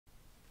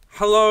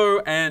Hello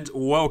and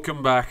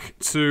welcome back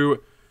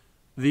to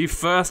the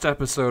first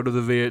episode of the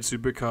V8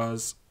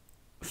 Supercars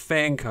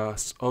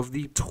Fancast of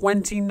the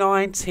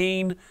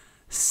 2019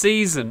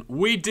 season.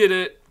 We did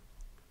it.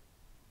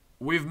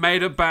 We've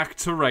made it back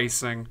to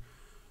racing.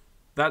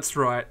 That's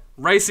right.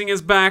 Racing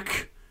is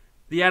back.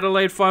 The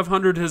Adelaide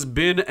 500 has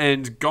been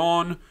and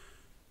gone.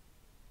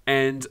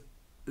 And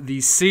the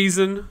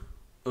season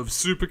of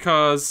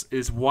Supercars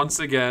is once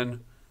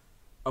again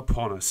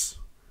upon us.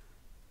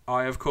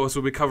 I, of course,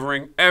 will be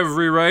covering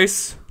every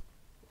race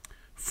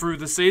through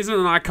the season,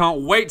 and I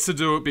can't wait to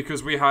do it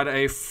because we had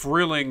a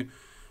thrilling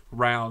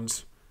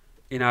round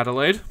in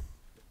Adelaide.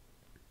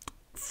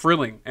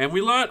 Thrilling. And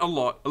we learnt a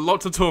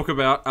lot to talk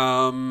about,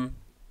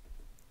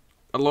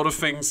 a lot of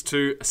things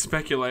to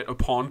speculate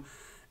upon,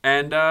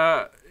 and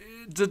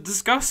to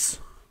discuss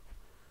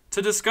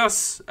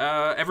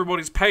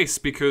everybody's pace,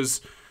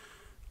 because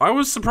I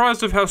was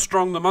surprised of how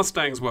strong the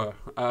Mustangs were.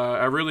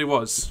 I really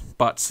was,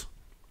 but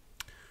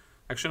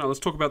actually, no, let's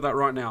talk about that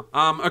right now.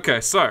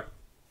 Okay, so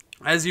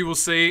as you will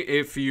see,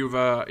 if you've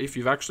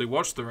actually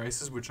watched the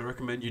races, which I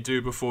recommend you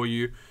do before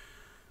you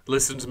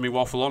listen to me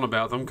waffle on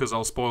about them, because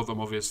I'll spoil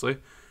them, obviously.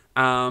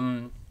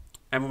 And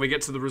when we get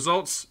to the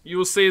results, you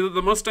will see that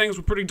the Mustangs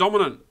were pretty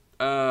dominant,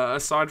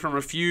 aside from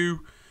a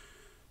few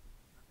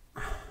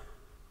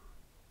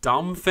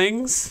dumb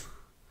things.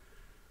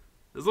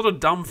 There's a lot of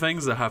dumb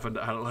things that happened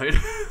at Adelaide.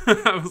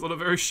 There was a lot of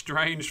very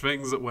strange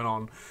things that went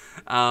on.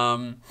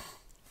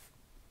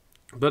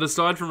 But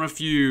aside from a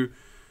few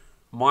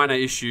minor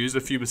issues, a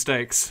few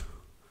mistakes,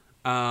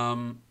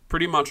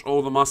 pretty much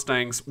all the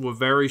Mustangs were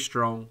very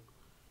strong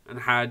and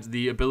had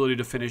the ability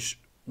to finish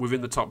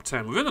within the top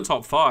 10. Within the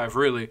top 5,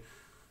 really,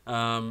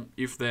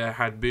 if there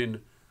had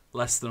been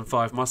less than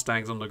 5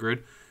 Mustangs on the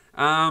grid.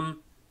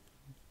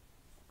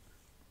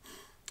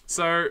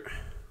 So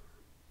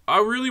I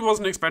really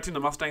wasn't expecting the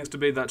Mustangs to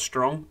be that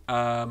strong.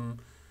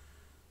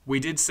 We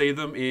did see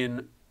them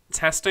in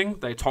testing.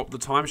 They topped the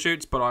time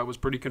shoots, but I was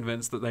pretty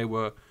convinced that they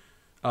were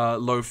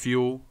low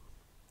fuel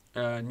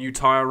new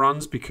tyre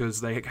runs,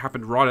 because they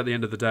happened right at the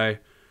end of the day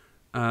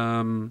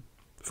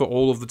for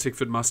all of the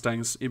Tickford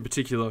Mustangs in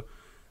particular.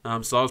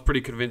 So I was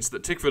pretty convinced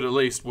that Tickford at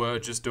least were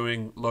just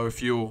doing low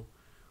fuel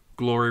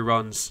glory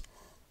runs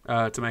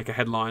to make a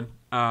headline.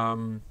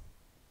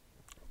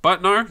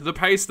 But no, the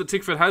pace that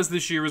Tickford has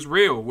this year is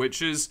real,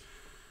 which is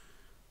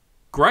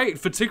great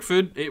for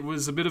Tickford. It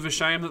was a bit of a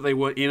shame that they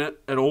weren't in it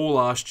at all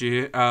last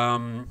year.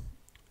 And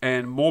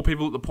more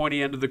people at the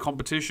pointy end of the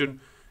competition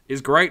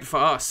is great for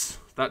us.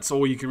 That's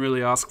all you can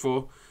really ask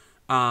for.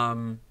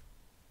 So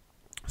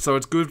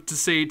it's good to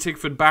see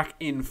Tickford back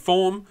in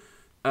form.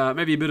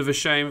 Maybe a bit of a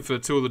shame for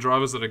two of the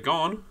drivers that are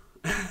gone.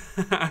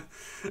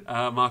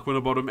 Mark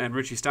Winterbottom and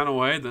Richie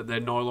Stanaway, that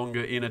they're no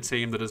longer in a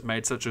team that has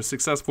made such a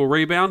successful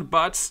rebound.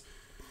 But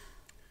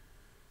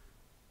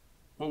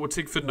what would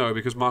Tickford know?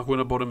 Because Mark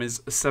Winterbottom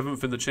is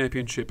 7th in the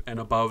championship and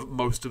above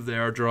most of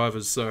their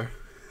drivers. So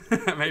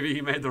maybe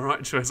he made the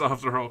right choice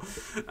after all.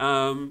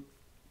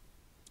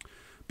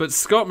 But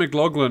Scott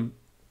McLaughlin,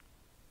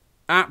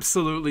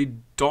 absolutely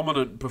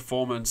dominant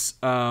performance.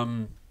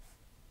 I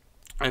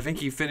think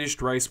he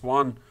finished race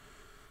 1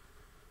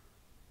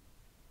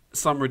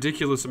 some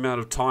ridiculous amount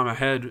of time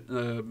ahead,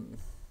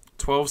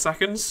 12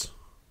 seconds,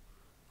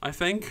 I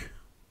think.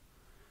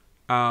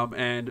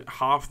 And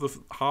half the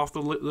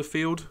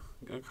field,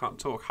 I can't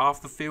talk, half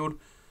the field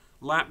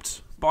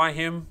lapped by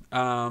him.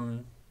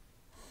 And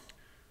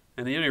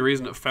the only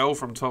reason it fell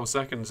from 12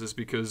 seconds is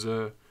because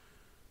you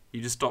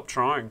just stopped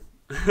trying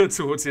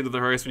towards the end of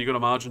the race when you got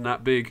a margin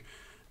that big.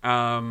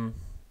 Yeah,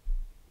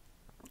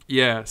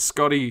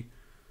 Scotty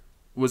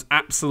was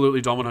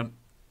absolutely dominant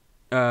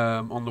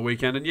on the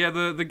weekend. And yeah,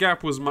 the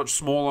gap was much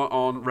smaller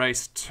on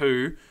race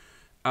 2.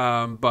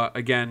 But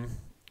again,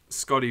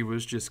 Scotty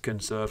was just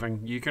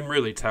conserving. You can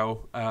really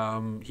tell.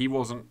 He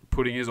wasn't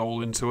putting his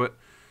all into it.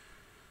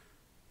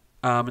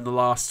 In the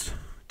last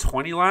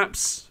 20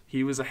 laps,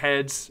 he was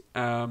ahead.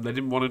 They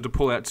didn't want him to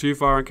pull out too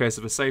far in case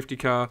of a safety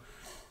car.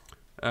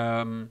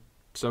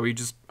 So he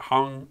just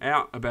hung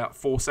out about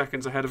 4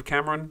 seconds ahead of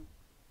Cameron.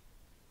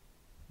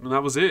 And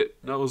that was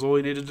it. That was all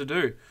he needed to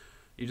do.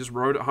 He just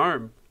rode it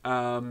home.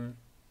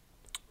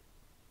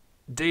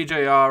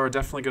 DJR are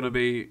definitely going to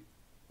be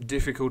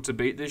difficult to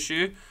beat this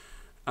year.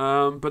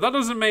 But that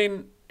doesn't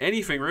mean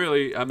anything,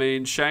 really. I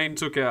mean, Shane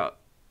took out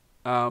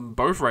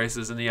both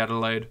races in the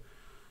Adelaide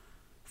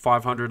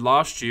 500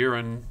 last year,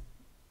 and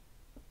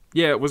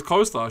yeah, it was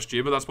close last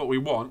year, but that's what we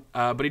want.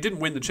 But he didn't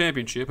win the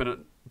championship, and it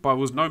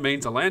was no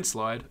means a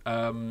landslide.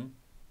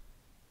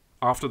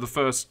 After the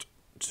first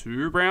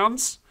 2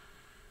 rounds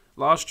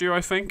last year,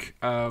 I think,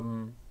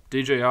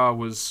 DJR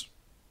was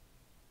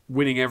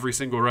winning every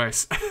single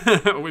race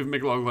with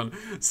McLaughlin.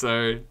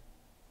 So,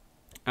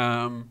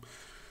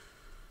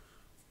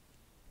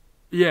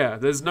 yeah,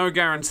 there's no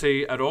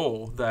guarantee at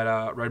all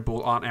that Red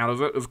Bull aren't out of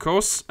it, of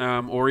course,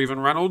 or even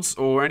Reynolds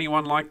or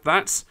anyone like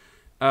that.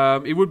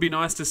 It would be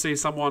nice to see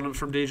someone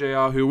from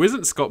DJR who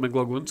isn't Scott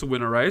McLaughlin to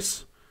win a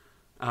race,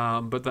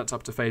 but that's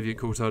up to Fabian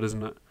Coulthard,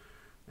 isn't it?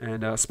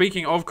 And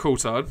speaking of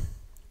Coulthard,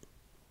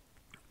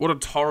 what a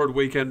torrid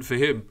weekend for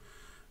him.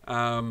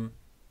 God.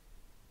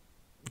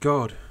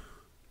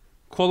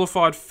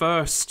 Qualified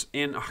first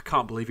in... I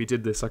can't believe he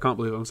did this. I can't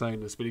believe I'm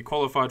saying this. But he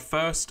qualified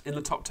first in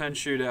the top 10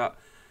 shootout.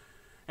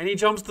 And he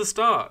jumps the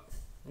start.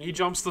 He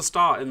jumps the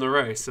start in the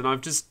race. And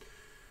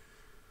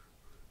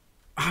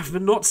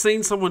I've not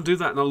seen someone do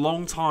that in a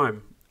long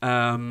time.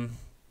 To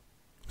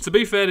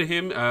be fair to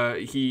him,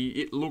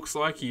 it looks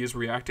like he is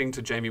reacting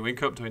to Jamie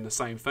Whincup doing the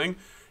same thing.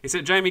 He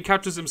said Jamie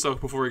catches himself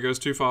before he goes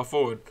too far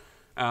forward.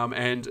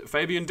 And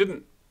Fabian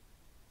didn't.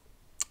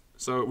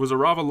 So it was a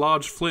rather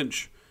large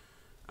flinch.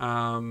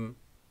 And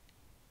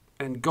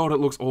God, it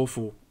looks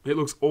awful. It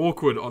looks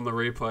awkward on the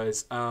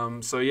replays.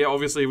 So yeah,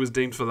 obviously he was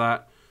deemed for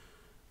that.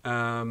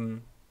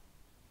 And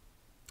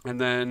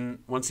then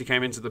once he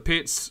came into the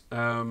pits,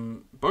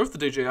 both the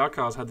DJR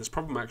cars had this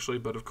problem actually,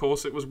 but of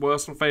course it was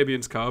worse on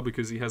Fabian's car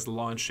because he has the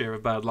lion's share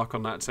of bad luck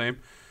on that team.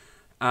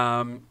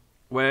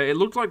 Where it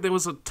looked like there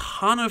was a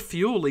ton of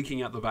fuel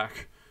leaking out the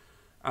back.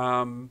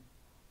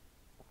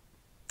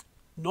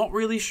 Not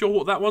really sure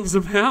what that one's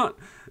about.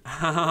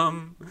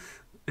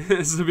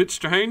 It's a bit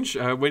strange.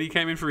 When he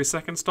came in for his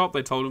second stop,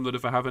 they told him that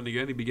if it happened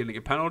again, he'd be getting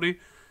a penalty.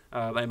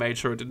 They made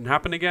sure it didn't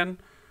happen again.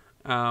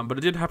 But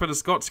it did happen to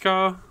Scott's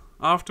car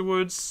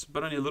afterwards,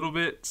 but only a little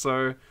bit.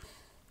 So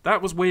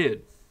that was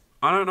weird.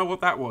 I don't know what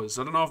that was.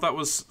 I don't know if that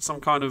was some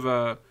kind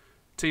of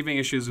teething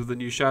issues with the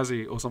new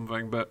chassis or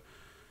something, but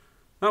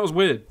that was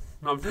weird.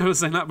 I've never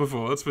seen that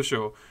before, that's for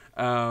sure.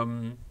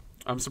 I'm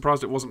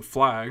surprised it wasn't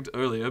flagged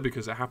earlier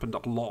because it happened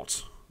a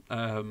lot.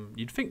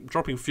 You'd think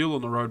dropping fuel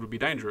on the road would be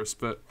dangerous,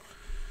 but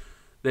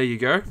there you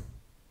go.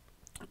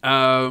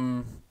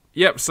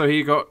 Yep, so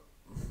he got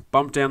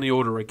bumped down the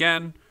order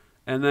again.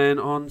 And then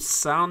on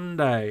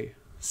Sunday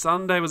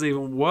was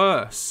even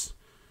worse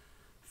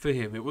for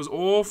him. It was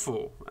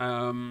awful.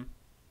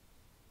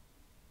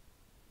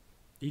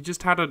 He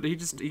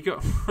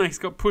got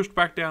pushed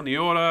back down the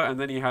order, and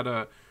then he had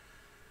a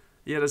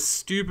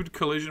stupid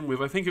collision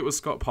with, I think it was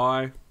Scott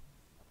Pye,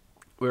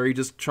 where he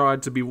just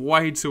tried to be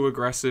way too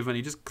aggressive, and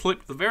he just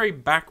clipped the very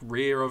back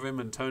rear of him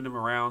and turned him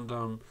around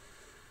on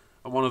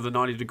one of the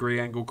 90-degree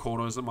angle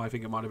corners. I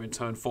think it might have been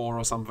turn 4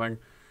 or something.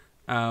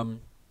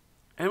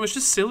 And it was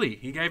just silly.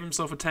 He gave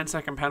himself a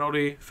 10-second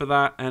penalty for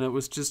that, and it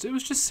was just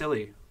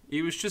silly.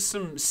 It was just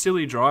some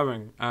silly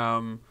driving.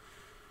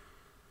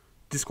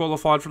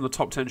 Disqualified from the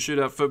top 10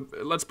 shootout for,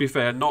 let's be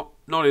fair, not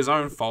his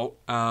own fault.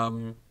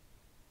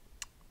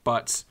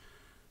 But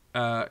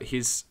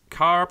his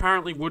car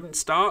apparently wouldn't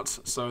start,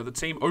 so the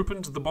team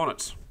opened the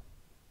bonnet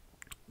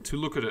to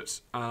look at it.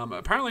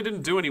 Apparently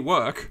didn't do any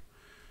work,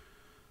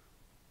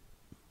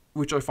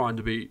 which I find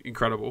to be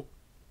incredible.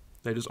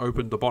 They just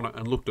opened the bonnet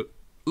and looked at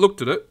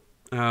it.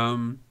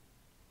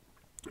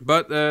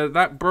 But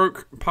that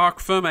broke Parc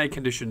Ferme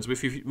conditions,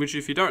 which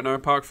if you don't know,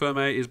 Parc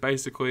Ferme is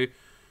basically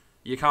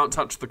you can't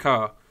touch the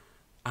car.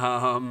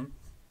 That's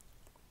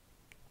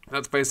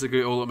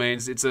basically all it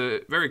means. It's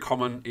very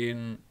common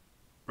in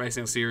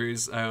racing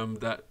series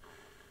that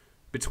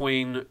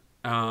between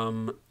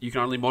you can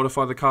only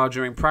modify the car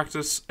during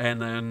practice,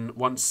 and then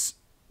once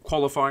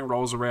qualifying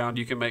rolls around,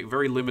 you can make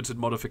very limited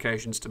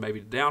modifications to maybe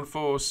the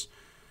downforce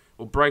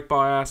or brake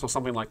bias or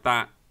something like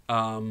that.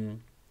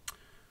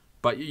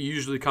 But you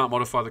usually can't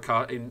modify the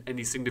car in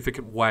any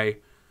significant way,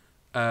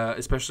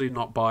 especially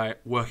not by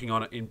working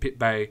on it in pit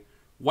bay,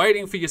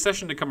 waiting for your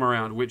session to come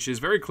around, which is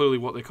very clearly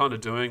what they're kind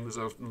of doing.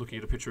 I'm looking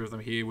at a picture of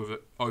them here with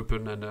it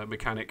open and a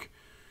mechanic,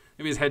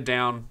 maybe his head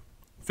down,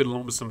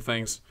 fiddling with some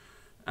things.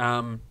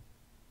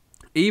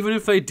 Even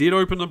if they did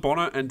open the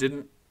bonnet and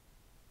didn't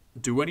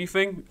do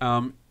anything,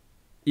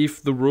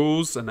 if the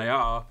rules, and they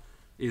are,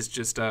 is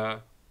just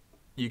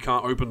you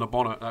can't open the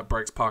bonnet, that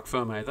breaks Parc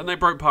Ferme, then they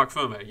broke Parc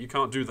Ferme. You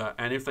can't do that.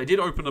 And if they did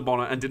open the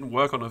bonnet and didn't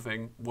work on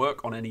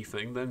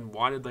anything, then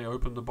why did they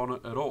open the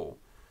bonnet at all?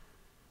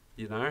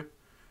 You know?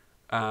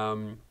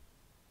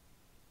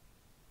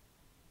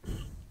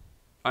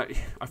 I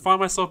find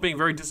myself being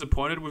very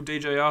disappointed with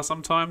DJR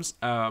sometimes.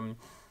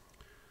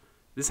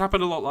 This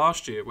happened a lot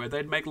last year, where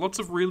they'd make lots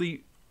of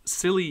really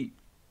silly,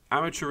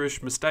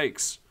 amateurish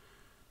mistakes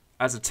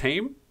as a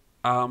team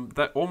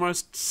that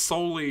almost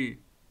solely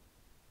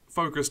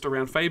focused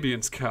around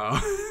Fabian's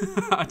car.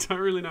 I don't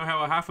really know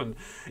how it happened.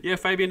 Yeah,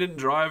 Fabian didn't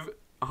drive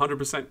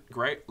 100%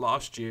 great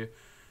last year,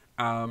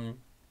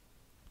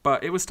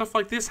 but it was stuff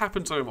like this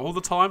happened to him all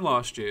the time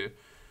last year,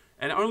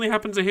 and it only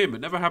happened to him. It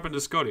never happened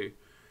to Scotty.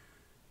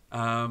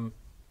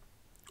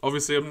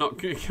 Obviously, I'm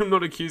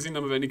not accusing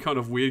them of any kind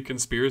of weird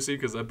conspiracy,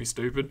 because that'd be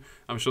stupid.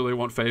 I'm sure they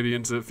want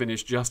Fabian to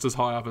finish just as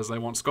high up as they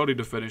want Scotty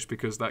to finish,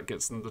 because that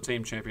gets them the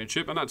team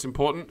championship, and that's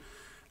important.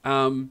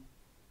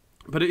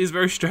 But it is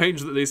very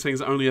strange that these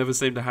things only ever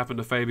seem to happen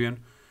to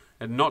Fabian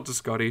and not to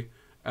Scotty.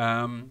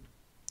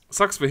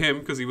 Sucks for him,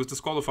 because he was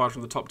disqualified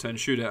from the top 10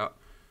 shootout,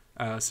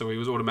 so he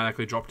was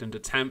automatically dropped into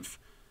 10th.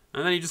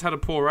 And then he just had a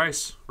poor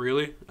race,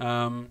 really.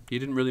 He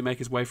didn't really make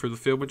his way through the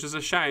field, which is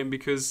a shame,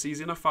 because he's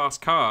in a fast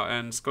car,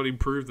 and Scotty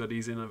proved that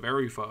he's in a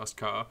very fast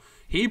car.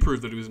 He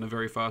proved that he was in a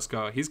very fast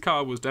car. His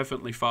car was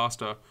definitely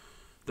faster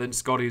than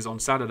Scotty's on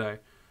Saturday.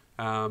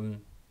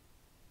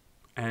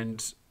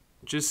 and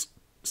just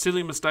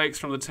silly mistakes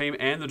from the team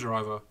and the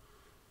driver.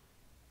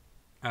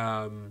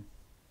 But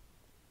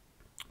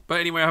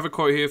anyway, I have a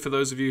quote here for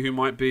those of you who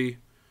might be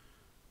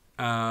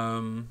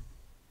doubting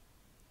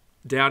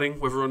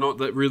whether or not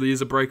that really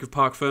is a break of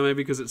Parc Ferme,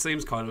 because it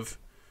seems kind of,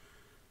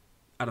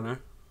 I don't know,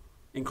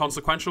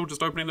 inconsequential,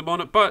 just opening the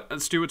bonnet. But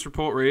the steward's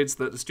report reads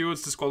that the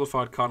stewards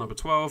disqualified car number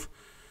 12,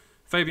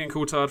 Fabien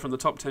Coulthard, from the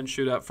top 10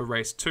 shootout for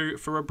race 2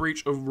 for a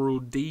breach of rule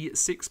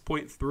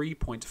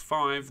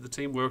D6.3.5. The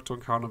team worked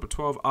on car number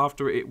 12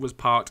 after it was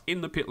parked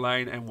in the pit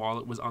lane and while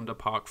it was under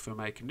Parc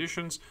Ferme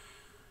conditions,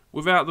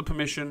 without the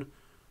permission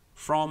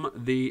from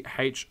the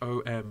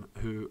HOM,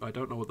 who I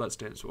don't know what that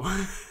stands for.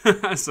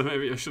 So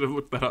maybe I should have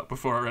looked that up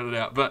before I read it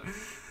out. But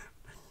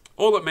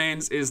all it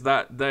means is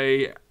that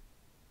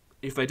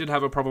if they did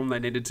have a problem, they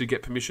needed to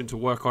get permission to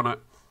work on it.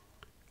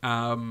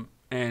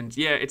 And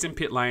yeah, it's in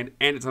pit lane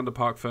and it's under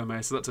Parc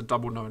Ferme, so that's a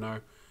double no-no.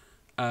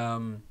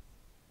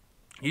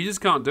 You just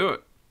can't do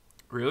it,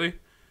 really.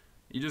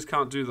 You just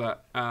can't do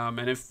that.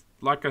 And if,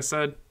 like I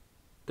said,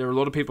 there are a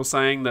lot of people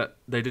saying that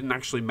they didn't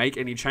actually make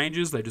any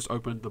changes, they just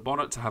opened the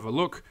bonnet to have a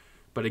look.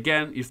 But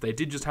again, if they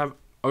did just have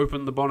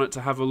opened the bonnet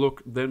to have a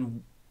look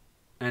then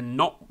and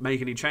not make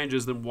any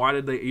changes, then why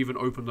did they even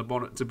open the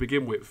bonnet to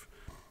begin with?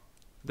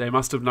 They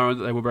must have known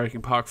that they were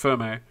breaking Parc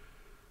Ferme.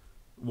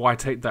 Why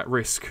take that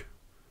risk?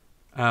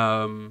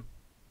 I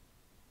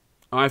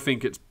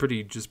think it's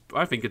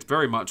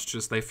very much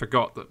just they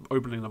forgot that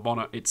opening the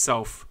bonnet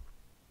itself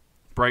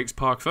breaks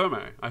Parc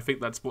Ferme. I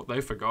think that's what they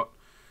forgot.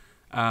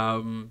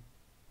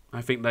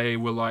 I think they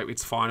were like,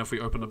 it's fine if we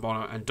open the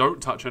bonnet and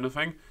don't touch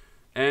anything.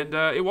 And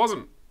it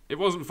wasn't. It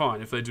wasn't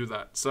fine if they do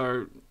that.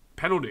 So,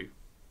 penalty.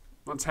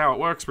 That's how it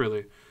works,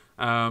 really.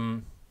 We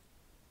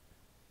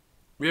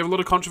have a lot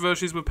of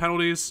controversies with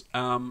penalties.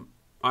 I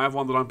have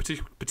one that I'm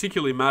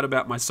particularly mad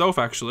about myself,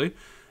 actually.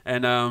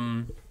 And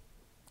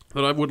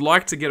that I would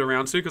like to get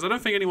around to, because I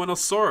don't think anyone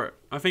else saw it.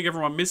 I think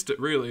everyone missed it,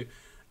 really.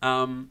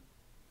 And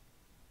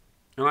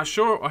I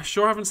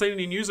sure haven't seen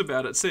any news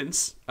about it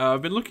since.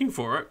 I've been looking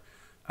for it.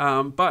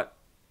 But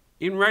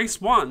in race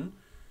 1,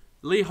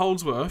 Lee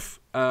Holdsworth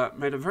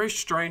made a very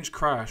strange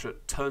crash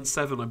at turn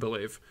 7, I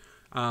believe,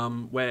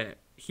 where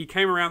he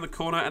came around the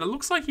corner and it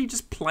looks like he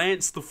just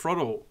plants the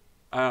throttle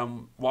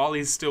while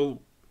he's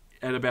still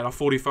at about a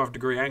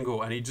 45-degree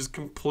angle, and he just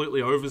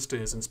completely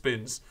oversteers and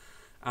spins.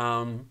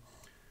 I've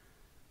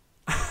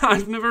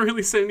never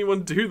really seen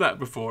anyone do that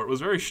before. It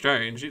was very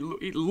strange.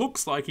 It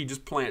looks like he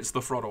just plants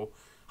the throttle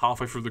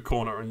halfway through the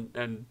corner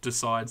and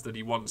decides that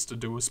he wants to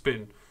do a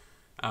spin.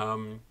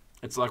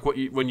 It's like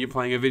when you're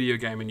playing a video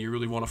game and you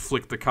really want to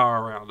flick the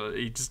car around.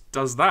 He just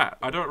does that.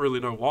 I don't really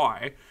know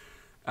why.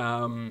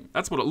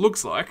 That's what it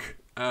looks like.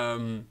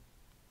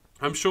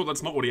 I'm sure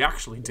that's not what he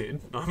actually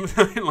did,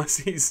 unless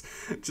he's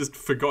just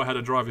forgot how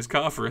to drive his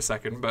car for a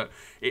second. But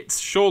it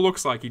sure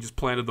looks like he just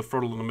planted the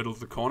throttle in the middle of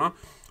the corner.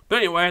 But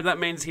anyway, that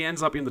means he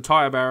ends up in the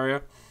tyre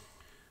barrier,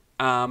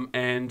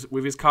 and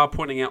with his car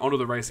pointing out onto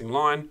the racing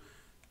line.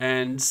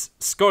 And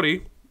Scott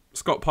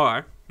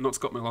Pye, not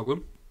Scott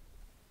McLaughlin,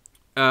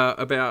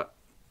 about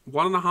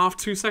 1.5,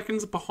 2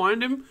 seconds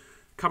behind him,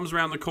 comes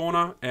around the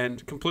corner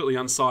and completely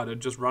unsighted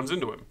just runs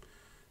into him.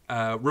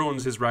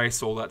 Ruins his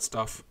race, all that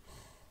stuff.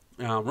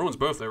 Ruins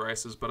both their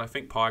races, but I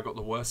think Pye got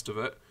the worst of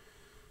it.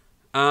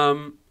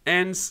 And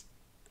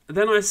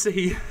then I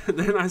see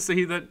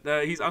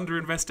that he's under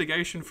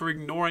investigation for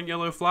ignoring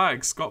yellow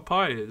flags. Scott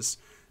Pye is,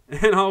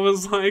 and I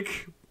was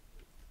like,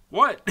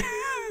 "What?"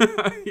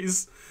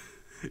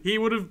 He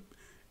would have.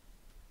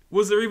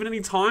 Was there even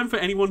any time for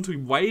anyone to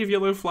wave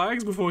yellow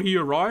flags before he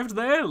arrived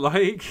there?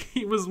 Like,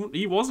 he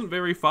wasn't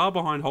very far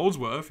behind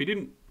Holdsworth. He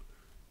didn't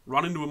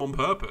run into him on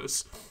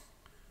purpose.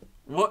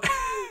 What?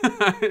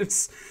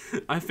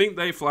 I think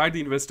they flagged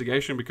the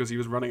investigation because he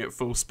was running at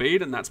full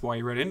speed, and that's why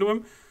he ran into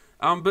him.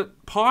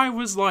 But Pye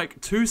was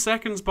like 2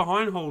 seconds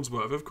behind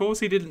Holdsworth. Of course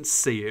he didn't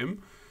see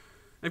him.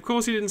 Of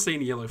course he didn't see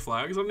any yellow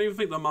flags. I don't even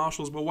think the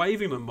marshals were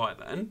waving them by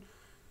then.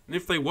 And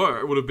if they were,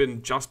 it would have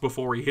been just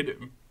before he hit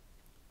him.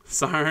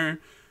 So,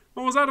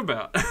 what was that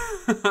about?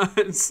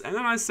 And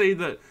then I see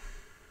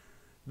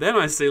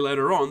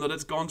later on that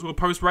it's gone to a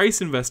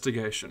post-race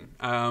investigation.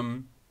 I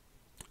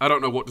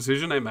don't know what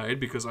decision they made,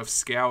 because I've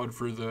scoured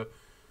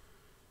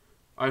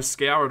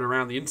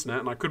around the internet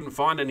and I couldn't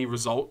find any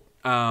result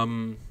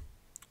to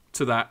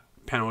that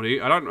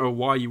penalty. I don't know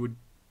why you would.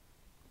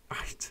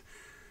 I'm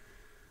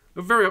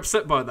very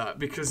upset by that,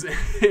 because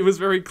it was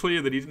very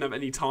clear that he didn't have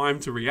any time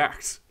to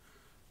react.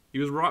 He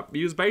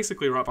was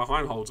basically right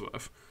behind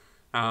Holdsworth,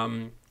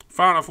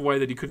 far enough away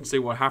that he couldn't see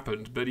what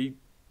happened. But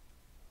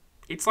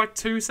it's like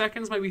 2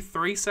 seconds, maybe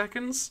 3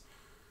 seconds.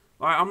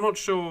 I'm not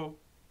sure.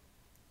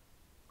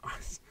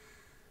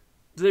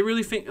 Do they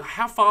really think?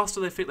 How fast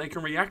do they think they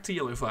can react to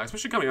yellow flags,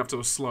 especially coming up to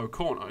a slow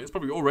corner? It's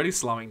probably already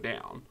slowing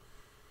down.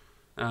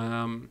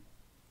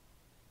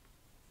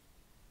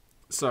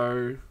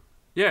 So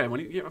yeah, I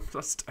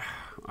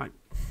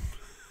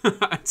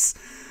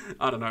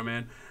don't know,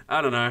 man.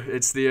 I don't know.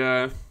 It's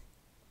the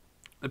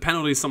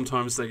penalties.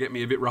 Sometimes they get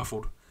me a bit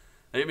ruffled.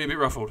 They get me a bit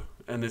ruffled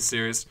in this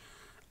series.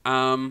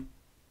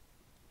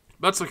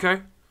 That's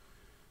okay,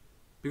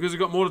 because we've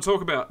got more to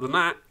talk about than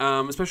that,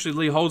 especially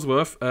Lee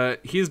Holdsworth.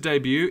 His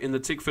debut in the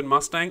Tickford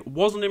Mustang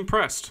wasn't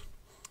impressed.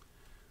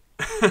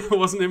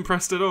 Wasn't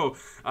impressed at all.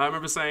 I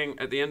remember saying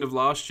at the end of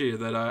last year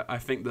that I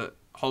think that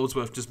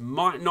Holdsworth just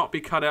might not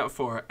be cut out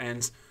for it,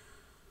 and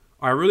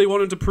I really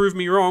wanted to prove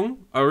me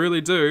wrong. I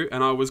really do,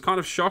 and I was kind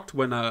of shocked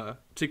when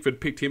Tickford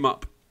picked him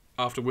up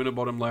after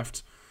Winterbottom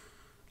left,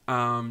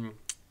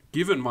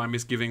 given my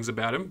misgivings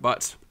about him,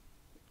 but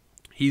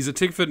he's at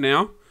Tickford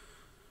now.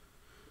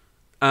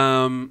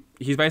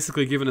 He's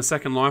basically given a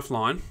second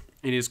lifeline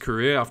in his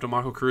career after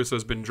Michael Caruso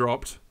has been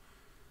dropped.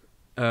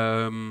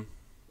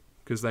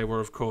 Because they were,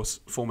 of course,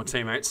 former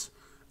teammates.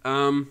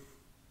 Yeah,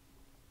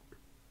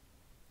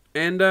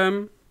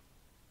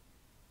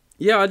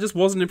 I just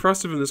wasn't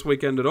impressed with him this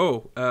weekend at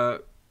all.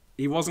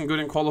 He wasn't good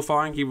in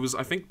qualifying. He was,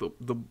 I think,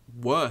 the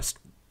worst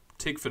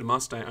Tickford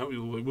Mustang.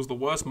 It was the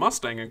worst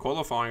Mustang in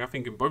qualifying, I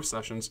think, in both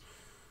sessions.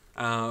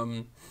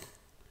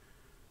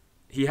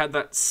 He had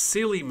that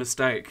silly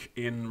mistake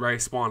in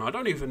race 1. I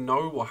don't even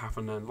know what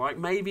happened then. Like,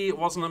 maybe it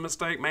wasn't a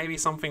mistake. Maybe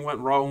something went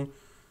wrong.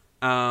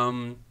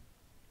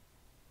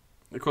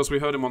 Of course, we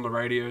heard him on the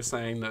radio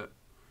saying that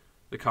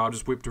the car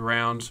just whipped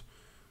around.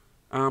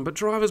 But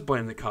drivers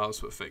blame the cars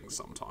for things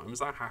sometimes.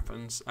 That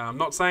happens. I'm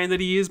not saying that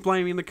he is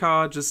blaming the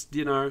car, just,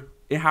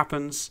 it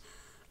happens.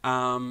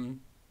 And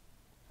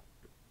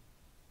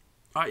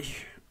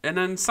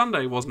then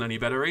Sunday wasn't any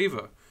better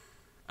either.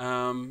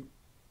 I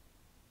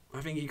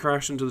think he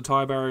crashed into the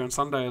tyre barrier on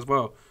Sunday as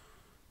well.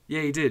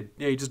 Yeah, he did.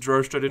 Yeah, he just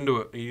drove straight into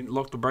it. He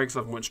locked the brakes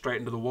up and went straight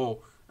into the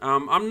wall.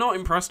 I'm not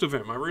impressed with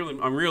him.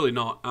 I'm really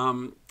not.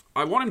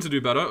 I want him to do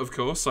better, of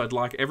course. I'd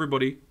like every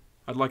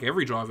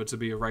driver to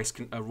be a race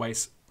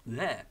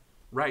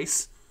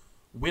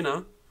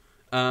winner.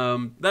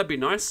 That'd be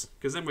nice,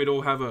 because then we'd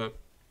have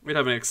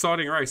an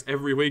exciting race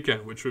every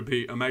weekend, which would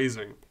be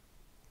amazing.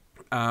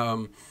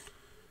 But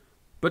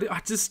I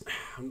just,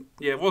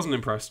 wasn't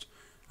impressed.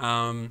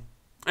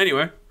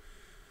 Anyway,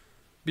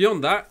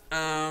 beyond that,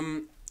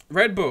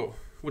 Red Bull.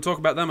 We'll talk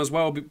about them as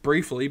well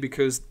briefly,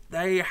 because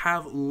they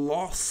have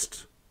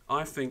lost,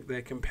 I think,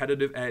 their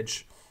competitive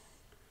edge.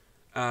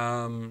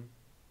 And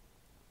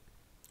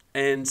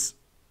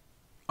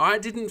I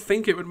didn't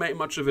think it would make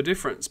much of a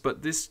difference,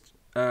 but this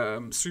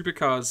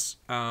Supercars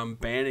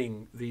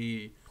banning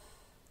the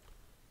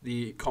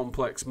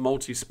complex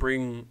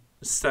multi-spring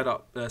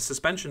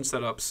suspension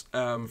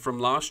setups from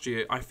last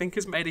year, I think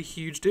has made a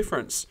huge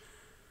difference.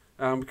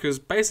 Because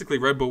basically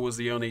Red Bull was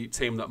the only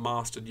team that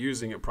mastered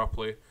using it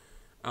properly.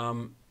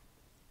 And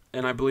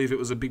I believe it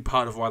was a big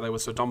part of why they were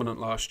so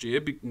dominant last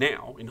year,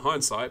 now, in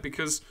hindsight,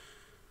 because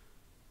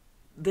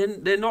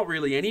they're not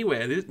really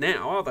anywhere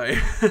now, are they?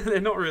 They're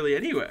not really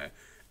anywhere.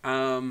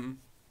 And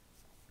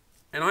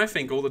I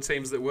think all the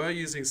teams that were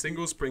using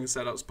single spring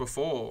setups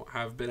before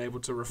have been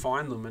able to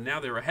refine them, and now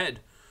they're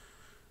ahead.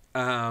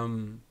 I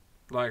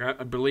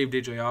believe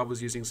DJR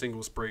was using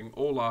single spring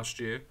all last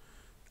year.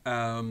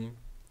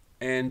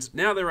 And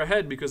now they're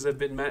ahead because they've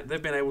been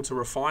able to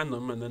refine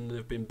them, and then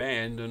they've been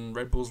banned, and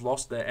Red Bull's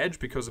lost their edge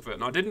because of it.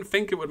 And I didn't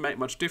think it would make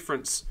much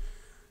difference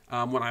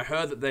when I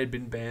heard that they'd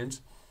been banned.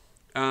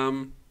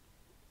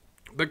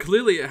 But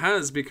clearly it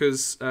has,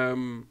 because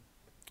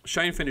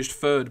Shane finished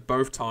third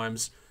both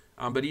times,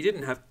 but he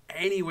didn't have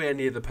anywhere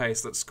near the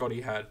pace that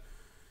Scotty had.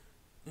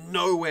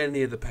 Nowhere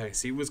near the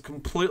pace. He was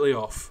completely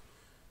off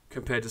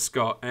compared to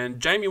Scott. And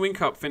Jamie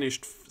Whincup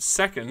finished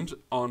second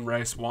on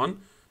race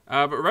 1.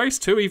 But race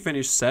 2, he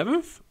finished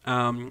 7th.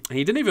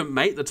 He didn't even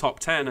make the top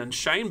 10, and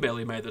Shane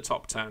barely made the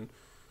top 10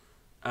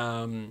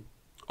 on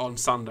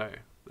Sunday.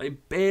 They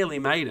barely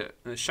made it.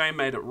 And Shane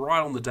made it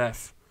right on the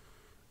death.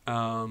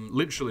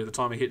 Literally the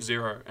time he hit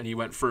 0, and he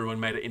went through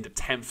and made it into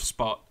 10th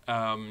spot.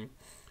 And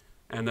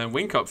then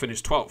Whincup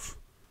finished 12th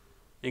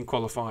in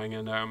qualifying.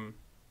 And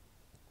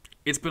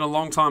it's been a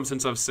long time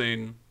since I've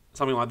seen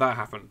something like that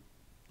happen.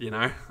 We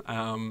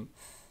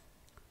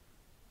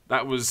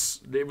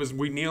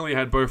nearly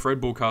had both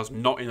Red Bull cars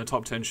not in the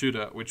top 10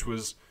 shootout, which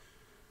was,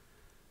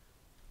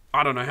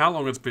 I don't know how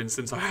long it's been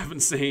since I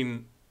haven't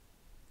seen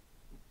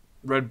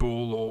Red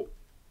Bull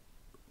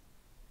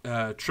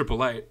or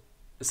Triple Eight,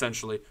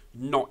 essentially,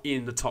 not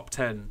in the top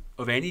 10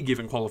 of any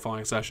given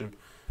qualifying session,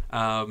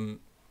 let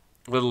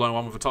alone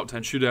one with a top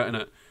 10 shootout in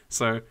it.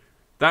 So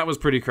that was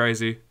pretty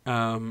crazy.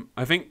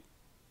 I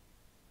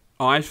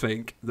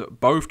think that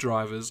both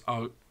drivers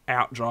are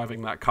out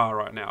driving that car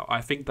right now.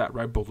 I think that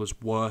Red Bull is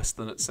worse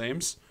than it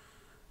seems,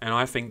 and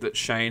I think that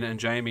Shane and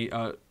Jamie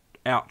are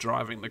out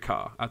driving the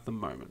car at the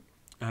moment.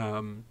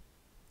 And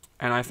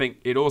I think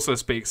it also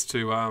speaks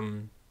to I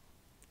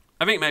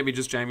think maybe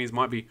just Jamie's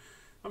might be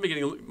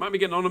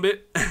getting on a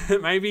bit.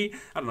 Maybe,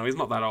 I don't know, he's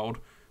not that old,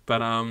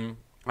 but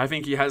I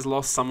think he has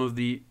lost some of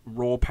the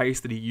raw pace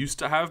that he used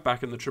to have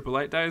back in the Triple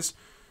Eight days.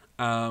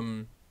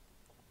 And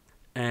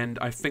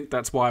I think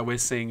that's why we're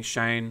seeing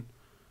Shane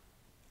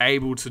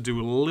able to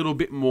do a little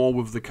bit more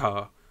with the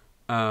car.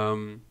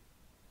 Either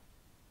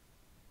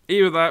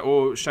that,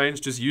 or Shane's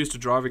just used to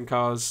driving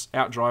cars,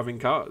 out driving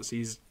cars.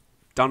 He's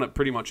done it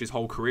pretty much his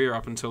whole career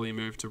up until he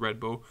moved to Red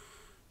Bull.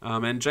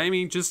 And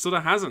Jamie just sort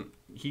of hasn't.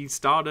 He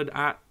started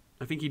at,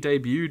 I think he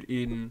debuted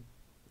in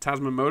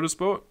Tasman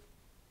Motorsport,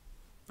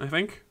 I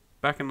think,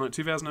 back in like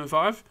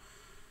 2005,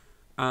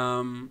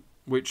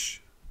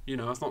 which, you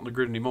know, it's not in the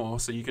grid anymore,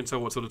 so you can tell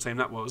what sort of team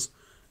that was.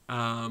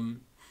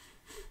 And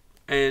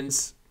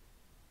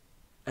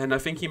I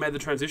think he made the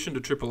transition to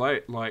Triple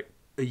Eight like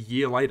a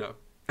year later.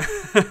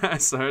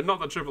 So not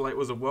that Triple Eight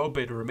was a world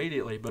beater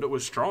immediately, but it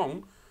was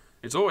strong.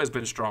 It's always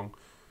been strong.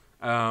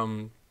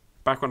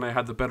 Back when they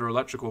had the better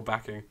electrical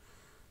backing.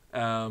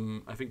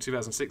 I think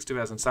 2006,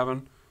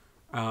 2007.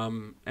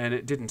 And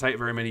it didn't take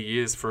very many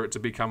years for it to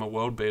become a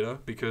world beater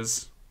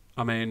because,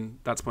 I mean,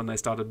 that's when they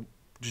started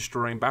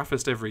destroying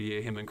Bathurst every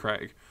year, him and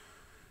Craig.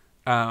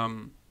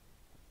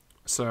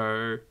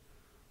 So,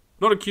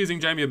 not accusing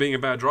Jamie of being a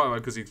bad driver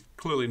because he's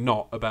clearly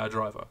not a bad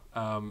driver.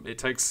 It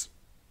takes,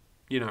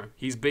 you know,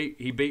 he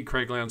beat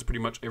Craig Lowndes pretty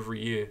much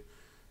every year.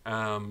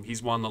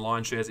 He's won the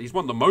line shares. He's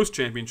won the most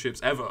championships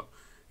ever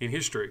in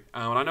history.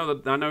 And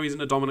I know he's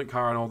in a dominant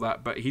car and all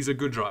that, but he's a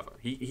good driver.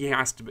 He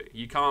has to be.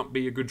 You can't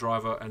be a good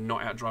driver and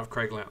not outdrive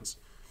Craig Lowndes.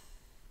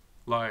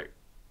 Like,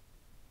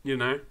 you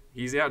know,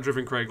 he's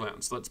outdriven Craig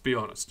Lowndes. Let's be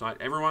honest.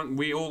 Like,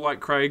 we all like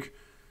Craig.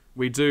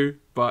 We do,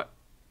 but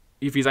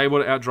if he's able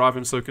to outdrive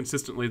him so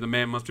consistently, the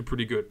man must be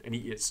pretty good, and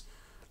he is.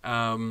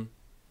 But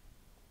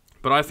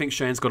I think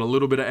Shane's got a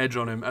little bit of edge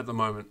on him at the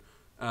moment,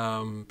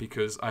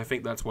 because I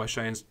think that's why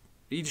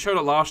he showed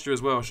it last year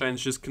as well.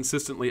 Shane's just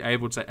consistently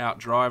able to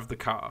outdrive the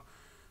car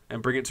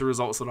and bring it to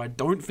results that I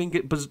don't think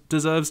it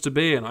deserves to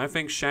be. And I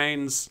think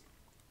Shane's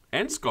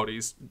and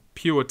Scotty's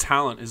pure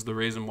talent is the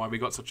reason why we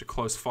got such a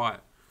close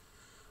fight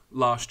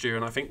last year.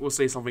 And I think we'll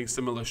see something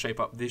similar shape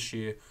up this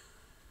year,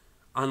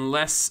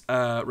 unless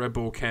Red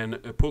Bull can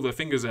pull their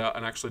fingers out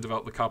and actually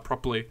develop the car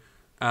properly,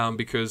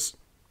 because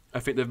I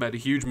think they've made a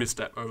huge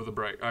misstep over the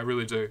break. I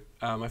really do.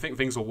 I think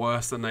things are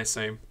worse than they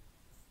seem.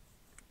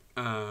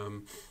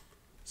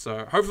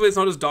 So hopefully it's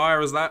not as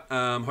dire as that.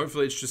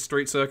 Hopefully it's just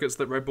street circuits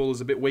that Red Bull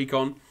is a bit weak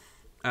on,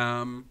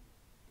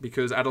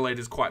 because Adelaide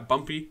is quite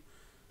bumpy,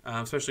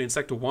 especially in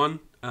Sector 1.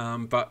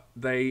 But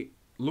they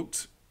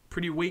looked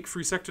pretty weak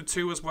through Sector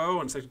 2 as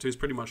well, and Sector 2 is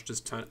pretty much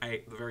just turn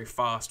 8, the very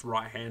fast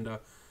right-hander.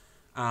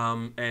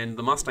 And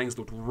the Mustangs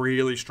looked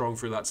really strong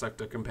through that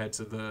sector compared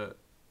to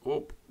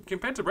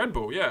Red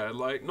Bull, yeah.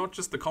 Like, not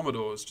just the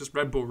Commodores, just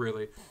Red Bull,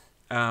 really.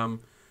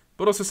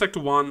 But also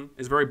Sector 1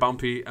 is very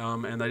bumpy,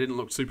 and they didn't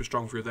look super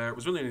strong through there. It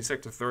was really only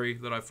Sector 3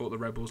 that I thought the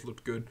Red Bulls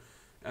looked good.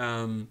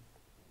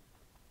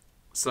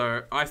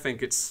 So I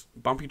think it's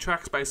bumpy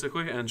tracks,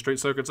 basically, and street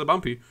circuits are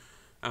bumpy.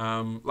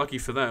 Lucky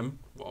for them.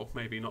 Well,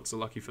 maybe not so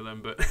lucky for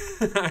them, but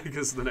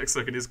because the next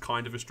circuit is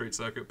kind of a street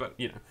circuit, but,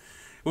 you know,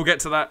 we'll get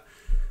to that.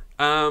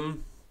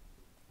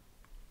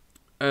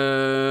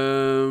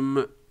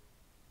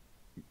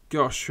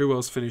 Gosh, who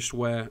else finished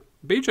where?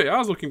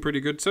 BJR's looking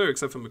pretty good too,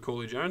 except for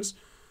Macaulay Jones.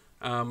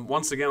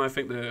 Once again,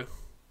 it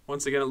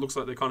looks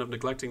like they're kind of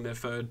neglecting their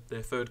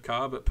third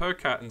car, but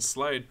Percat and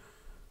Slade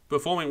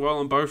performing well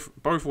on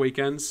both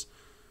weekends.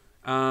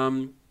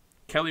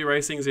 Kelly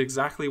Racing's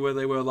exactly where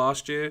they were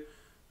last year.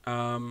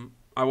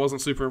 I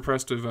wasn't super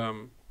impressed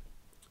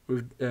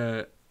with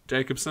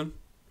Jacobson.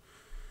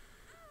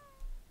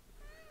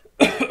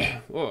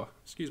 Oh,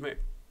 excuse me.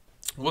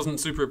 Wasn't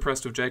super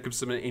impressed with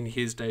Jacobson in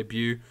his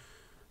debut.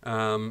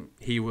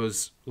 He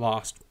was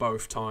last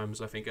both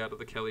times, I think, out of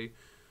the Kelly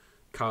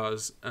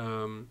cars.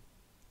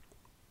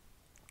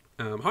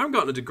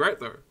 Heimgartner did great,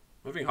 though.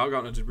 I think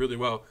Heimgartner did really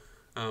well.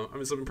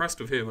 I'm sort of impressed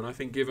with him, and I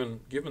think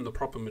given the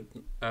proper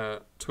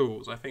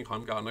tools, I think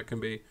Heimgartner can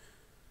be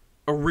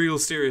a real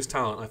serious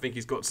talent. I think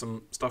he's got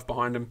some stuff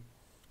behind him.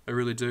 I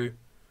really do.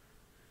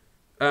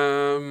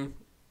 God.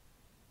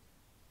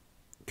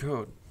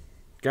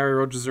 Gary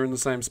Rogers are in the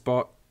same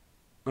spot.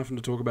 Nothing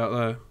to talk about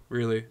there,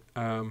 really.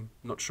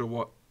 Not sure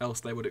what else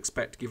they would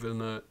expect given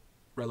the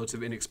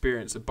relative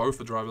inexperience of both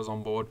the drivers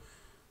on board.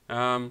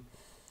 And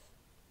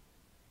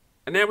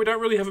now we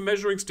don't really have a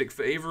measuring stick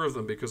for either of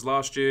them, because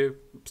last year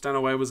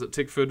Stanaway was at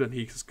Tickford and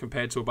he's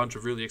compared to a bunch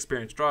of really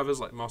experienced drivers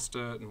like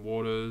Mostert and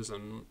Waters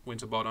and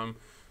Winterbottom.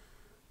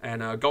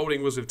 And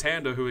Golding was with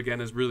Tander, who again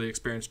is a really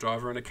experienced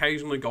driver, and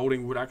occasionally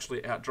Golding would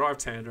actually outdrive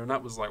Tander, and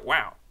that was like,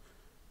 wow,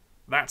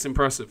 that's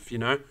impressive, you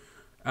know?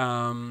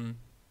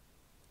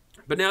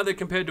 But now they're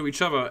compared to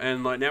each other,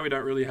 and like now we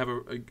don't really have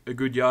a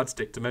good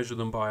yardstick to measure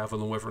them by, other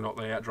than whether or not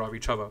they outdrive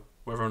each other,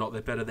 whether or not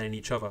they're better than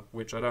each other,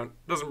 which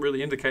doesn't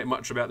really indicate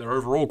much about their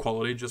overall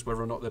quality, just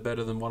whether or not they're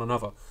better than one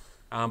another.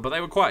 But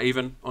they were quite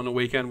even on the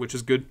weekend, which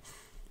is good.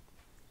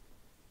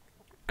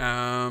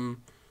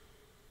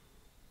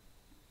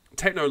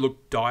 Techno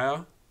looked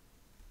dire.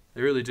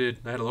 They really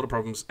did. They had a lot of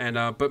problems. And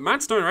but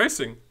Madstone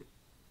Racing,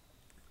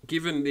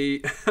 given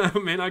the, I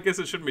mean, I guess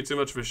it shouldn't be too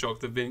much of a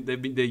shock.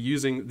 They're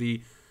using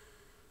the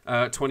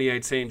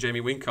 2018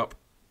 Jamie Whincup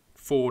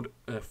Ford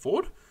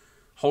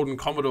Holden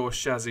Commodore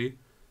chassis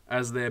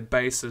as their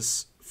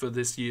basis for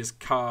this year's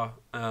car.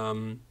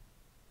 And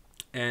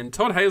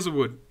Todd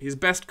Hazelwood, his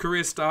best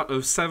career start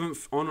of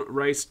 7th on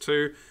race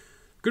 2,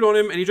 good on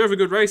him, and he drove a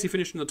good race. He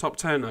finished in the top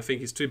 10. I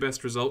think his 2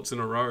 best results in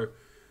a row.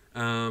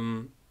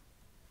 And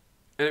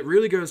it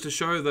really goes to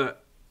show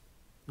that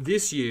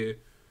this year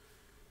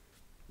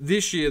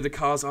the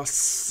cars are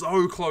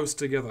so close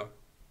together.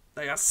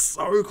 They are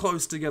so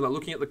close together.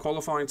 Looking at the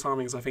qualifying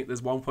timings, I think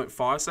there's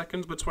 1.5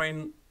 seconds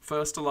between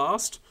first to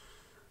last.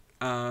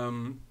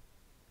 And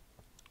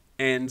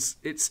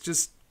it's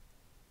just,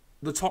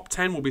 the top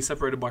 10 will be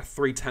separated by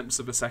 0.3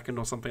 of a second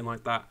or something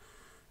like that.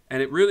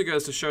 And it really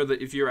goes to show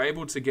that if you're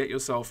able to get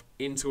yourself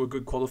into a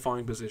good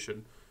qualifying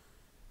position,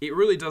 it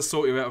really does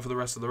sort you out for the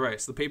rest of the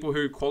race. The people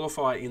who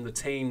qualify in the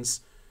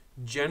teens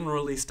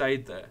generally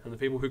stayed there, and the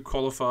people who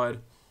qualified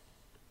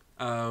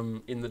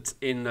in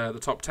the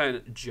top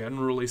 10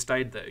 generally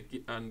stayed there,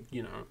 and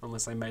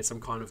unless they made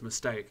some kind of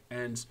mistake.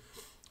 And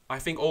I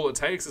think all it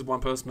takes is one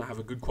person to have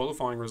a good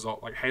qualifying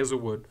result, like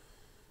Hazelwood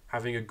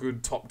having a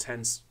good top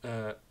 10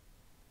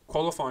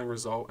 qualifying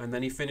result, and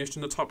then he finished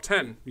in the top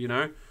 10.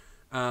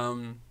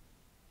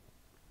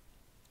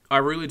 I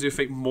really do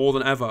think more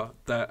than ever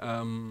that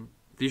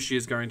this year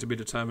is going to be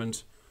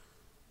determined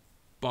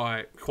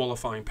by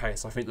qualifying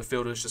pace. I think the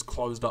field has just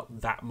closed up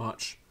that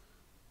much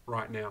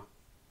right now.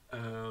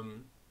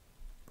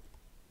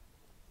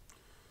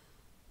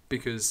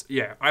 Because,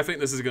 I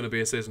think this is going to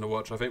be a season to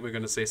watch. I think we're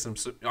going to see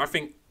I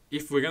think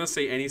if we're going to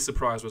see any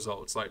surprise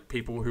results, like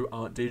people who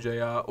aren't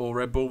DJR or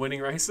Red Bull winning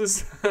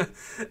races,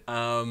 it's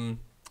going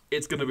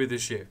to be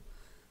this year.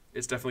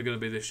 It's definitely going to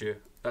be this year.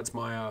 That's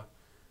my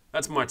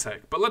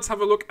take. But let's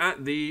have a look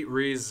at the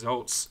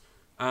results.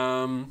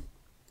 Oh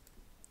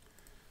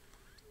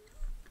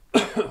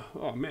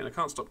man, I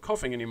can't stop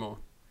coughing anymore.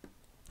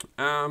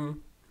 Where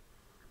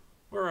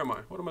am I?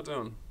 What am I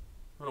doing?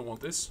 I don't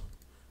want this.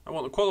 I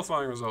want the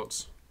qualifying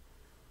results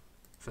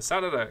for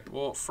Saturday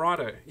or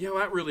Friday. Yeah, well,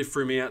 that really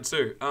threw me out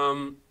too.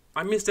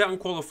 I missed out on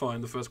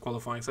qualifying, the first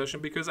qualifying session,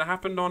 because it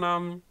happened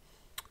on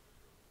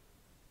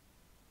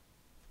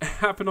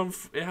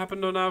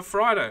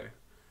Friday,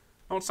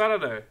 on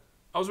Saturday.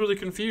 I was really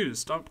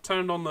confused. I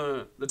turned on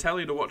the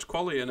telly to watch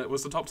quali, and it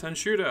was the top 10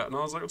 shootout, and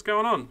I was like, what's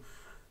going on?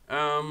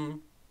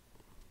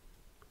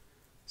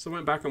 So I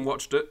went back and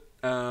watched it.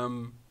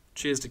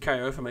 Cheers to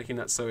KO for making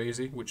that so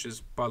easy, which is,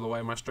 by the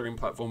way, my streaming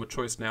platform of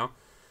choice now.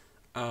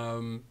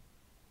 But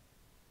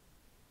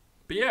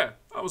yeah,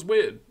 that was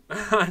weird.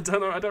 I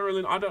don't know. I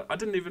don't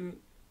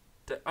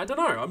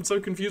know. I'm so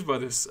confused by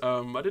this.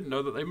 I didn't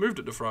know that they moved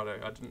it to Friday.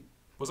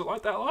 Was it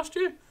like that last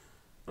year?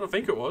 I don't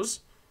think it was.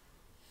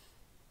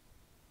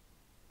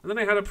 And then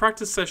they had a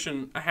practice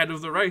session ahead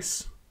of the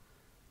race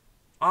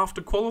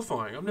after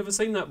qualifying. I've never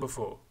seen that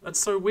before. That's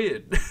so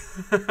weird.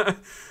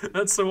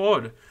 That's so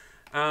odd.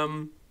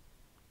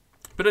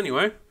 But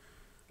anyway,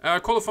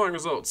 qualifying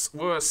results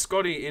were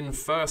Scotty in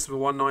first with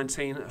a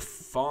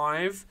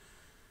 1:19.5,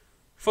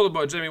 followed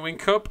by Jamie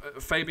Whincup,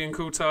 Fabian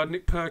Coulthard,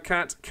 Nick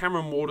Percat,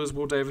 Cameron Waters,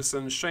 Will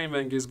Davison, Shane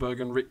Van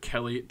Gisbergen, Rick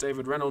Kelly,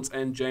 David Reynolds,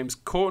 and James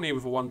Courtney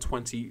with a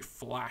 1:20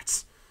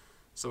 flat.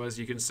 So as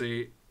you can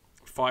see,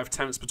 5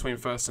 tenths between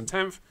first and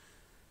 10th.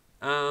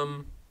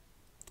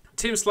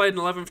 Tim Slade in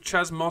 11th,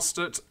 Chaz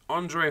Mostert,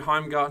 Andre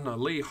Heimgartner,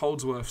 Lee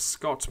Holdsworth,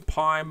 Scott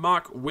Pye,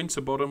 Mark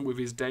Winterbottom with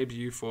his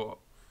debut for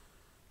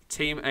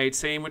Team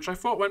 18, which I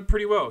thought went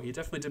pretty well. He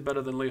definitely did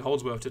better than Lee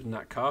Holdsworth did in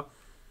that car.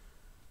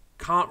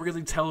 Can't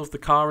really tell if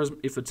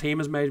if the team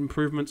has made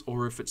improvements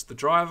or if it's the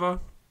driver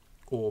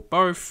or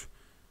both.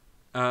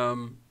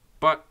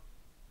 But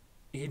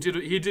he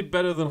did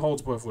better than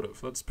Holdsworth would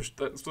have. Let's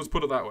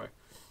put it that way.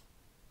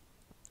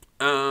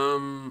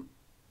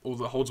 Or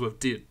that Holdsworth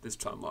did this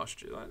time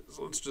last year.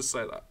 So let's just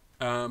say that.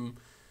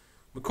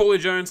 Macaulay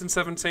Jones in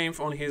 17th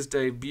on his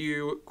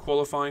debut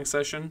qualifying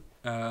session.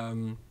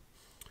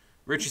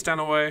 Richie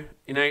Stanaway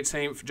in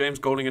 18th, James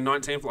Golding in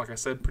 19th, like I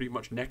said, pretty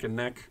much neck and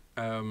neck.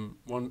 A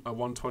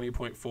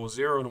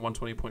 1:20.40 and a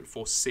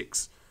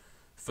 1:20.46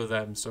 for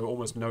them, so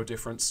almost no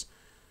difference.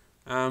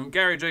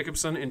 Gary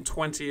Jacobson in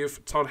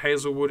 20th, Todd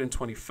Hazelwood in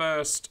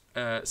 21st,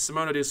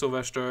 Simona Di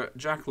Silvestro,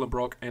 Jack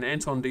LeBrock, and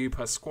Anton Di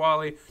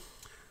Pasquale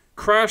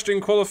crashed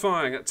in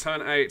qualifying at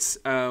turn 8,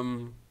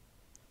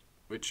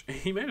 which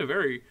he made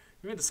a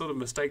sort of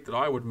mistake that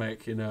I would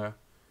make in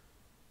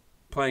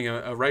playing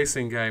a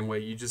racing game where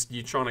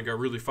you're trying to go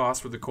really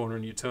fast with the corner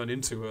and you turn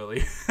in too early,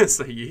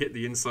 so you hit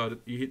the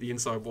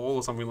inside wall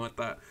or something like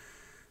that.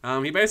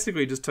 He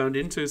basically just turned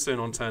in too soon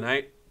on turn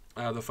 8,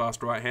 the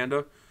fast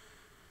right-hander.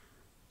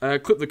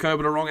 Clipped the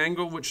curb at a wrong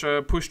angle, which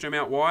pushed him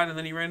out wide, and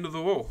then he ran into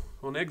the wall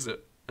on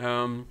exit.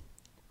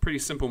 Pretty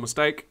simple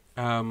mistake.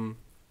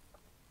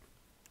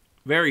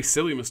 Very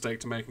silly mistake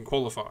to make in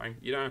qualifying.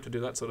 You don't have to do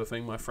that sort of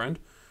thing, my friend.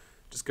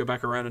 Just go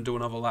back around and do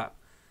another lap.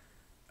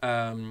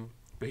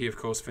 But he, of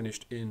course,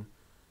 finished in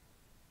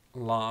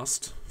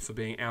last for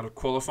being out of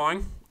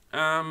qualifying.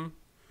 No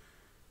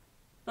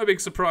big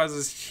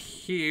surprises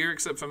here,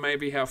 except for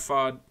maybe how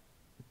far...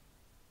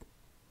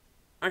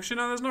 Actually,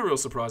 no, there's no real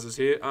surprises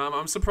here.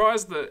 I'm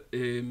surprised that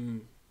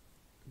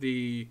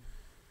the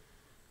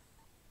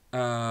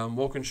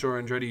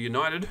Walkinshaw Andretti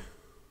United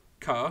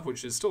car,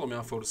 which is still a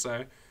mouthful to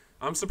say,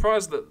 I'm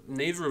surprised that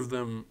neither of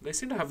them... They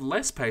seem to have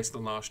less pace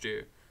than last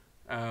year.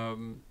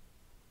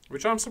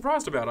 which I'm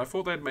surprised about. I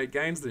thought they'd make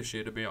gains this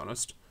year, to be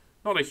honest.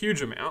 Not a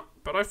huge amount,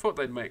 but I thought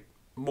they'd make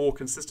more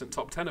consistent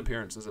top 10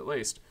 appearances at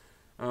least.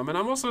 And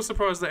I'm also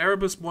surprised that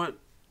Erebus weren't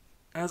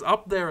as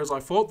up there as I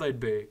thought they'd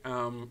be.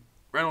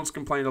 Reynolds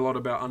complained a lot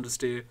about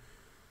understeer.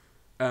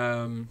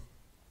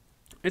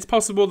 It's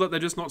possible that they're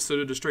just not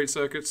suited to street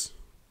circuits.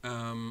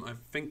 I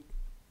think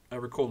I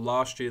recall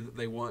last year that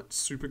they weren't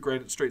super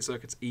great at street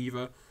circuits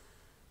either.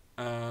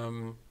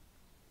 So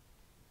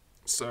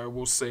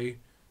we'll see.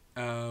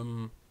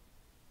 But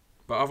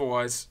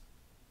otherwise,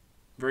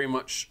 very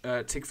much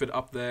Tickford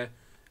up there,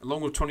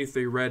 along with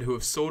 23 Red, who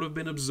have sort of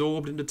been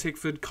absorbed into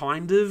Tickford,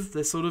 kind of.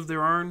 They're sort of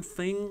their own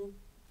thing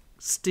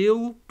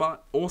still,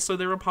 but also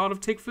they're a part of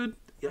Tickford,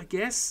 I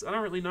guess. I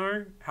don't really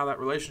know how that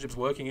relationship's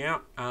working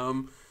out.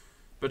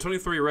 But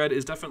 23 Red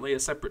is definitely a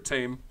separate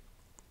team.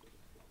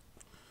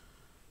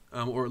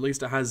 Or at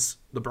least it has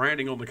the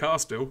branding on the car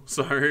still.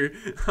 So I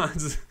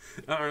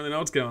don't really know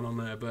what's going on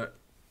there. But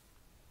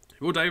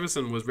Will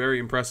Davison was very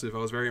impressive. I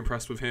was very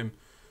impressed with him.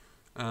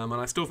 And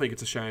I still think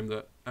it's a shame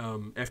that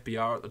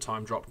FBR at the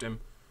time dropped him.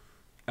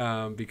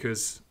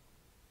 Because,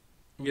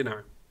 you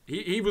know,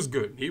 he was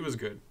good. He was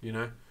good, you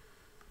know.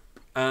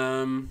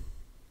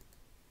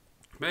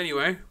 But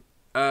anyway,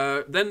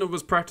 then there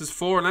was practice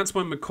 4, and that's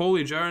when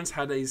Macaulay Jones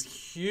had a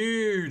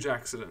huge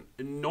accident.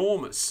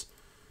 Enormous.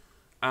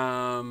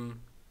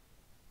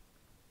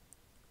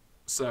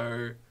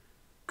 So,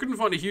 couldn't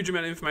find a huge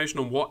amount of information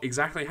on what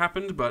exactly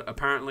happened, but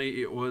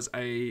apparently it was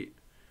a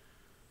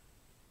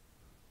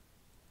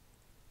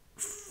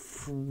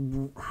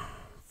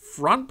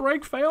front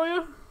brake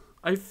failure,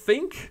 I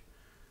think.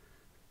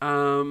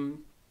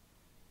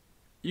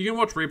 You can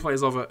watch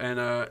replays of it, and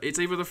it's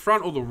either the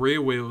front or the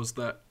rear wheels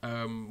that,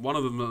 one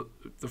of them,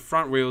 the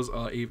front wheels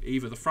are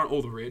either the front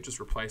or the rear, just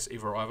replace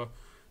either or either,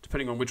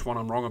 depending on which one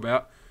I'm wrong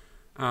about.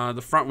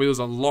 The front wheels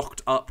are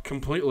locked up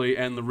completely,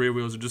 and the rear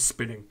wheels are just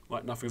spinning,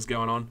 like nothing's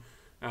going on.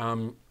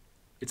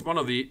 It's one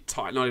of the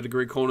tight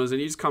 90-degree corners,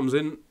 and he just comes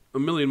in a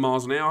million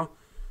miles an hour,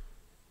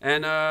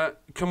 and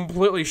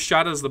completely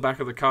shatters the back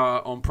of the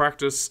car on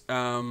practice,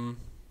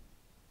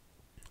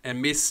 and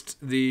missed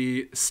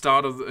the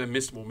start of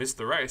missed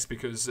the race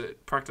because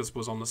practice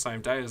was on the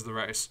same day as the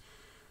race.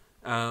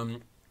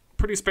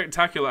 Pretty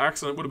spectacular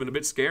accident. Would have been a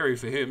bit scary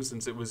for him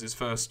since it was his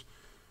first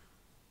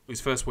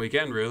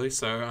weekend really.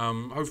 So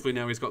hopefully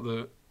now he's got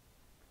the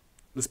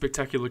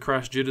spectacular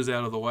crash jitters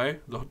out of the way,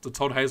 the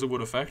Todd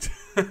Hazelwood effect,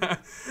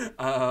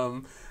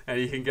 and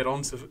he can get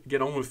on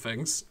with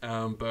things.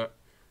 But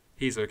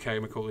he's okay.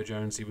 Macaulay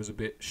Jones, he was a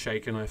bit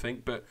shaken, I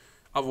think, but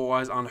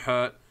otherwise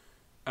unhurt.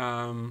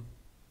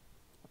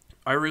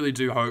 I really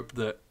do hope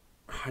that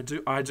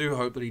I do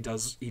hope that he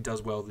does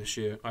well this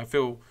year.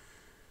 I'm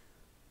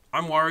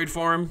worried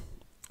for him,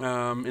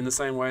 in the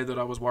same way that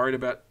I was worried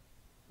about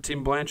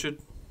Tim Blanchard.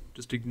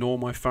 Just ignore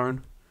my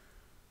phone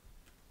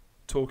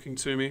talking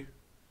to me.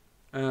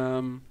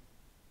 I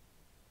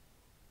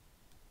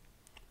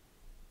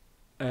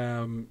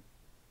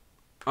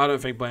don't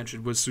think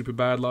Blanchard was super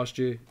bad last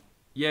year.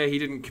 Yeah, he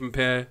didn't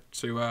compare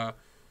to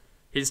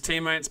his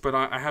teammates, but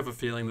I have a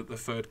feeling that the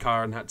third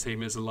car in that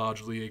team is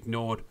largely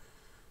ignored.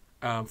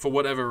 For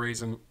whatever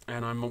reason,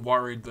 and I'm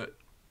worried that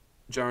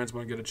Jones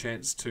won't get a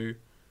chance to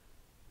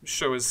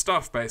show his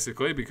stuff,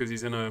 basically, because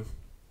he's in a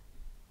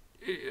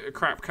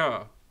crap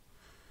car.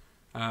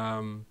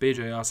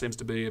 BJR seems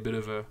to be a bit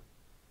of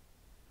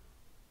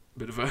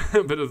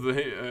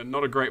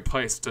not a great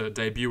place to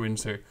debut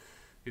into,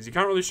 because you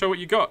can't really show what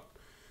you got.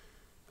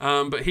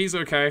 But he's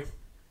okay.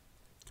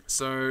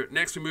 So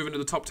next we move into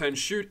the top 10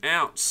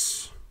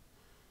 shootouts,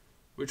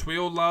 which we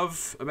all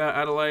love about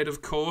Adelaide,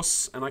 of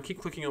course. And I keep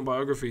clicking on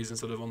biographies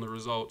instead of on the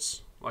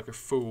results, like a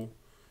fool,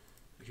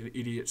 like an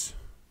idiot.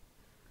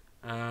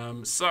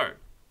 So,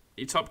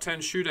 your top 10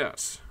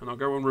 shootouts. And I'll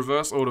go in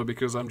reverse order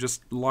because I'm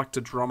just like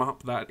to drum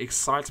up that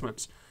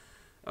excitement.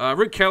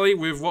 Rick Kelly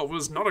with what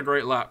was not a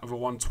great lap of a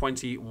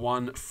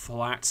 121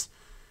 flat.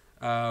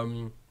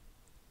 And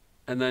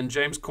then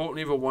James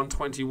Courtney with a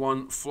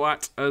 121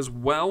 flat as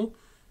well.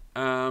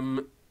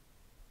 Then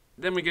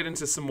we get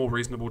into some more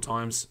reasonable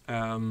times.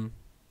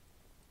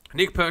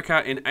 Nick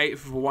Percat in 8th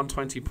with a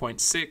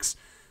 120.6.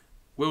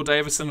 Will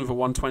Davison with a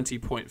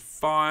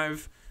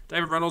 120.5.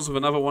 David Reynolds with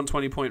another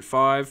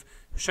 120.5.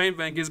 Shane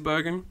Van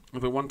Gisbergen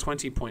with a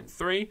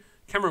 120.3.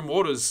 Cameron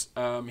Waters,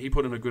 he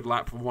put in a good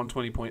lap with a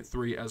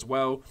 120.3 as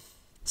well.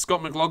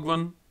 Scott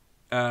McLaughlin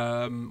with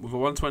a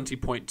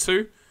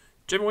 120.2.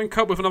 Jimmy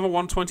Whincup with another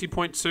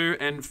 120.2.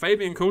 And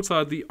Fabian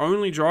Coulthard, the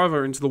only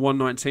driver into the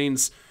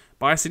 119s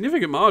by a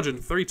significant margin.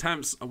 3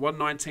 temps, a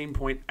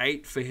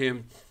 119.8 for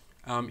him.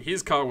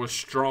 His car was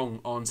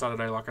strong on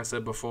Saturday, like I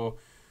said before.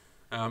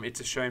 It's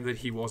a shame that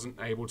he wasn't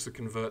able to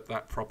convert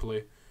that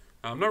properly.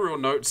 No real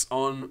notes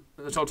on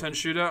the top 10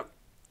 shootout,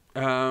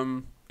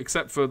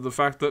 except for the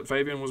fact that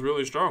Fabian was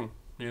really strong.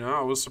 You know,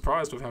 I was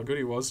surprised with how good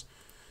he was.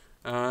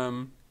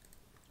 But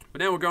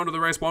now we're going to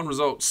the race 1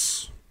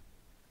 results.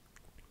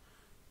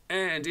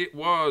 And it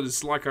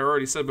was, like I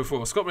already said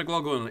before, Scott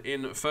McLaughlin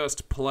in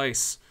first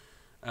place.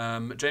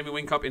 Jamie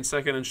Whincup in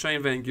second, and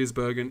Shane Van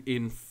Gisbergen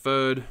in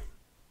third.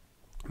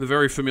 The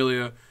very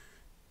familiar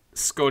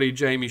Scotty,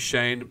 Jamie,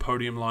 Shane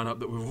podium lineup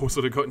that we've all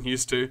sort of gotten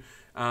used to.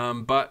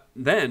 But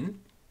then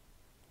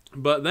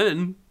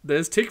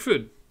there's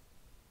Tickford.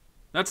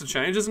 That's a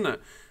change, isn't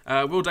it?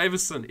 Will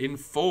Davison in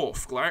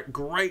fourth.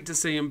 Great to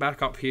see him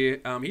back up here.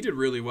 He did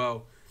really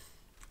well.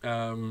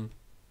 And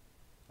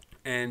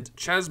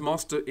Chaz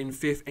Mostert in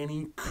fifth, and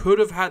he could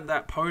have had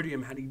that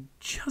podium had he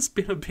just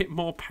been a bit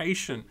more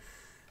patient.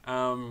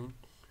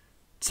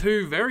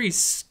 Two very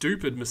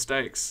stupid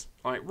mistakes.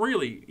 Like,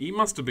 really, he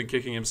must have been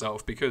kicking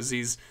himself because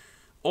he's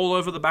all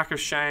over the back of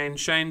Shane.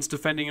 Shane's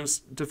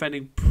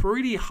defending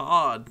pretty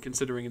hard,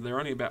 considering they're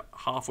only about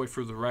halfway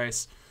through the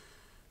race.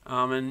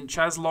 And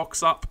Chaz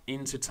locks up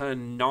into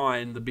turn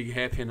 9, the big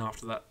hairpin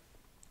after that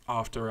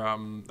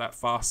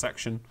fast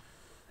section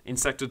in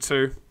sector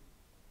 2.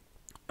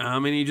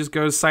 And he just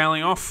goes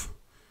sailing off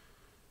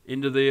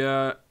into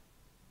the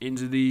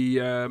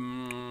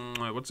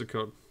what's it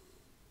called?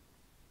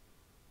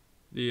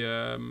 The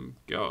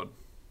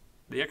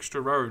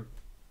extra road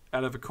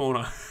out of a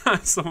corner.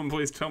 Someone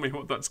please tell me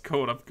what that's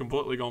called. I've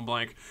completely gone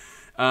blank.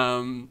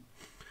 But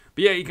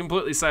yeah, he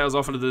completely sails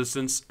off into the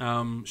distance.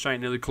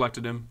 Shane nearly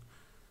collected him.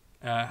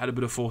 Had a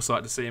bit of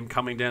foresight to see him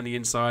coming down the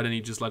inside, and he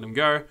just let him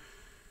go.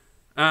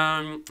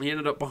 He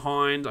ended up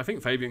behind, I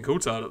think, Fabian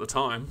Coulthard at the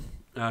time,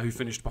 who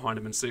finished behind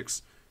him in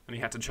 6th, and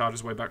he had to charge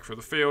his way back through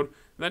the field.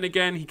 Then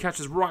again, he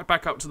catches right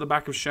back up to the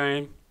back of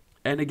Shane,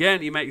 and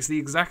again, he makes the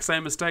exact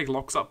same mistake,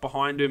 locks up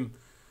behind him,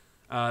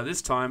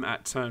 this time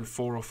at turn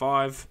 4 or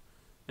 5,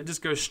 and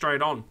just goes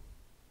straight on.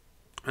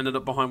 Ended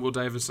up behind Will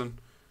Davison,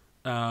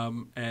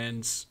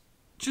 and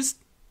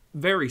just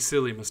very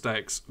silly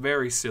mistakes,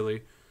 very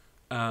silly.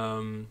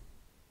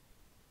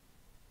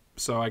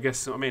 So I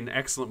guess,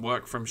 excellent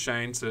work from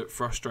Shane to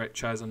frustrate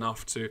Chaz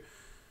enough to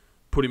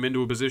put him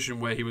into a position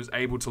where he was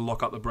able to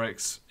lock up the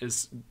brakes,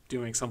 is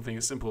doing something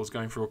as simple as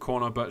going through a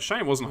corner, but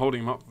Shane wasn't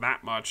holding him up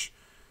that much.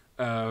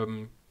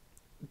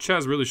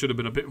 Chaz really should have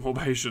been a bit more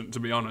patient, to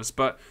be honest,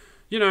 but,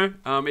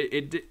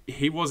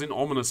 he was in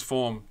ominous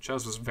form.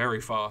 Chaz was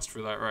very fast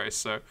through that race,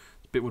 so it's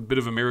a bit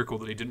of a miracle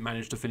that he didn't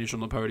manage to finish on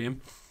the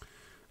podium.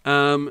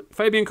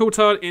 Fabian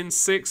Coulthard in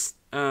 6th,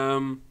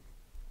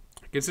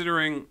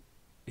 considering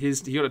he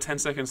got a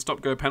 10-second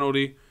stop-go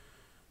penalty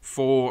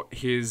for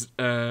his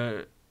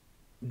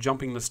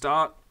jumping the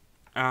start.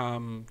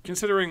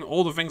 Considering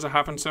all the things that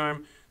happened to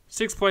him,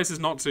 6th place is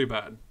not too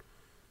bad.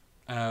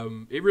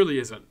 It really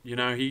isn't.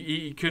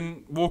 He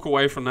can walk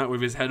away from that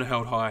with his head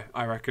held high.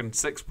 I reckon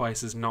 6th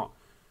place is not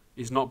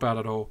bad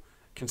at all,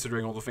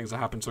 considering all the things that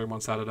happened to him on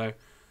Saturday.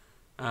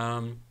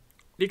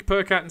 Nick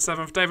Percat in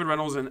 7th, David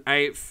Reynolds in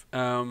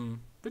 8th.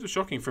 Bit of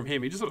shocking from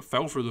him. He just sort of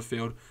fell through the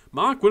field.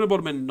 Mark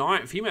Winterbottom in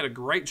 9th. He made a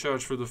great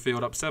charge through the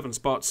field, up 7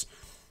 spots.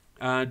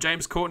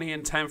 James Courtney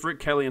in 10th. Rick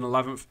Kelly in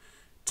 11th.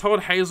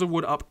 Todd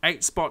Hazelwood up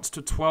 8 spots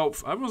to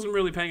 12th. I wasn't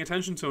really paying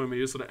attention to him. He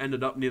just sort of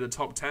ended up near the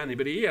top 10.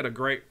 But he had a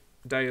great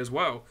day as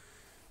well.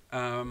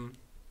 Andre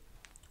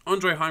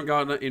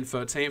Heimgartner in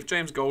 13th.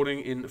 James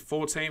Golding in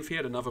 14th. He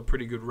had another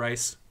pretty good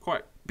race.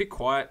 Quite a bit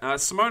quiet.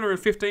 Simona in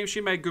 15th.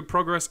 She made good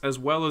progress, as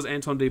well as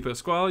Anton De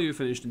Pasquale, who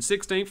finished in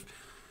 16th.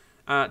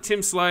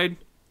 Tim Slade,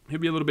 he'll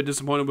be a little bit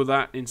disappointed with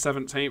that, in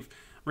 17th.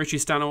 Richie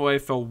Stanaway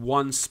fell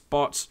 1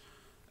 spot.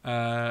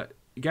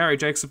 Gary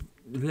Jacobson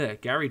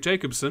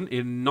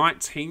in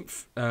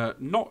 19th.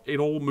 Not at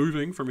all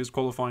moving from his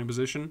qualifying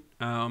position.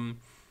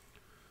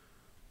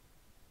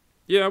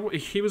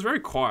 He was very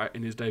quiet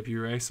in his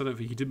debut race. I don't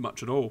think he did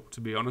much at all, to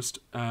be honest.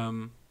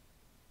 We'll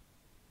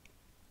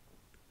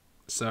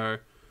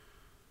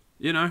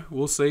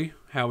see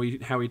how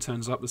he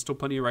turns up. There's still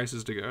plenty of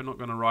races to go. Not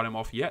going to write him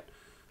off yet.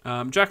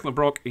 Jack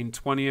LeBrock in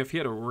 20th. He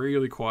had a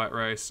really quiet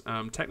race.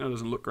 Techno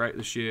doesn't look great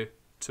this year,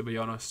 to be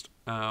honest.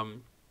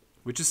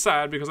 Which is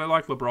sad because I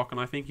like LeBrock and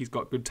I think he's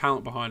got good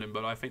talent behind him,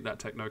 but I think that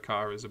Techno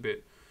car is a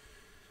bit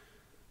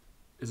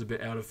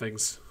out of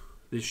things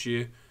this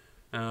year.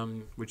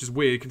 Which is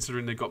weird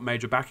considering they've got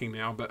major backing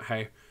now, but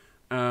hey.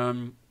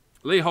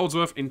 Lee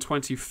Holdsworth in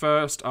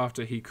 21st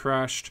after he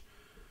crashed.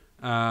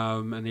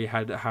 And he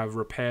had to have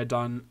repair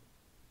done.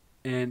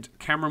 And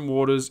Cameron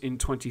Waters in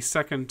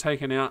 22nd,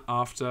 taken out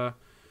after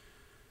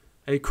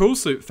a cool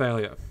suit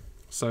failure.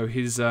 So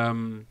his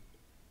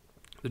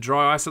the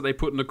dry ice that they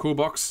put in the cool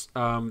box,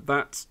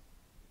 that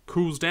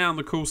cools down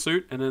the cool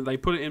suit, and then they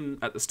put it in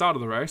at the start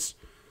of the race,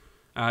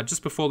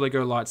 just before they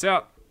go lights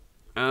out.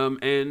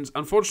 And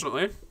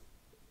unfortunately,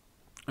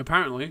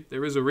 apparently,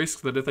 there is a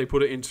risk that if they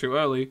put it in too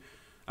early,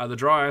 the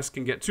dry ice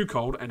can get too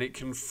cold and it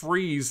can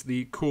freeze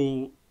the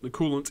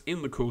coolant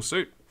in the cool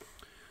suit,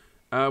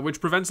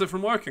 which prevents it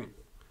from working.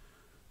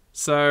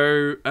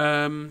 So,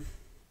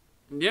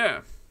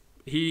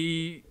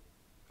 he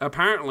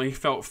apparently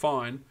felt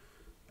fine,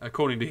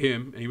 according to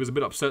him, and he was a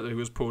bit upset that he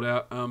was pulled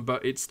out,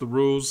 but it's the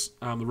rules.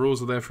 The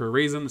rules are there for a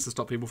reason. It's to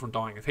stop people from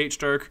dying of heat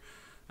stroke.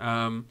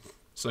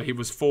 So he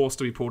was forced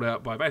to be pulled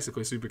out by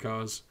basically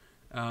Supercars,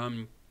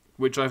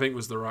 which I think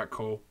was the right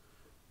call,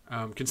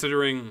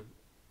 considering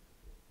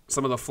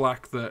some of the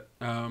flack that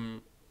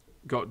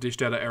got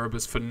dished out at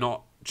Erebus for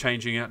not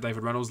changing out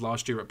David Reynolds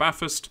last year at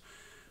Bathurst,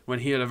 when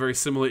he had a very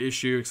similar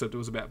issue, except it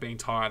was about being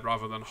tired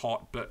rather than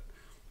hot, but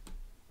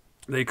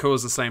they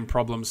caused the same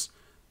problems.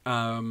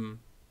 And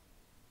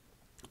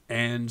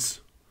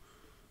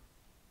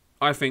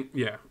I think,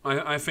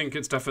 I think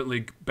it's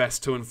definitely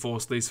best to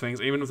enforce these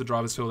things, even if the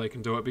drivers feel they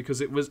can do it, because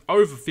it was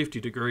over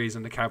 50 degrees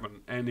in the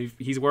cabin, and if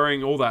he's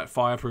wearing all that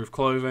fireproof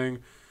clothing,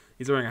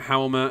 he's wearing a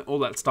helmet, all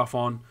that stuff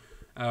on,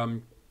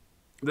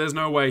 there's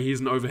no way he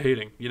isn't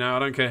overheating. You know, I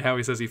don't care how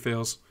he says he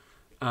feels.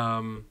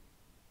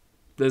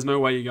 There's no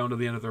way you're going to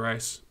the end of the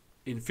race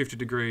in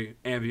 50-degree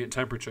ambient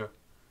temperature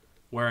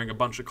wearing a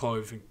bunch of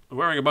clothing.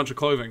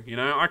 You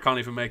know, I can't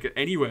even make it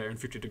anywhere in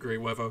 50-degree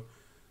weather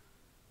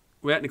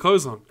without any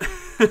clothes on.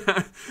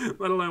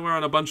 Let alone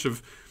wearing a bunch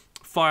of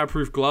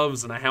fireproof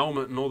gloves and a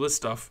helmet and all this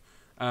stuff.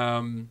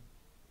 So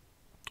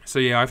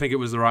yeah, I think it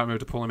was the right move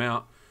to pull him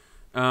out.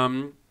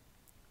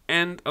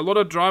 And a lot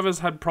of drivers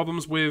had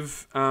problems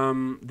with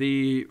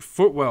the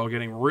footwell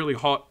getting really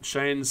hot.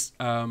 Shane's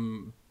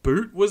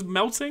boot was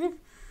melting,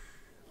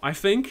 I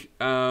think.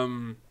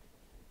 And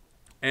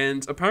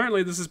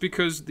apparently this is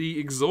because the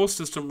exhaust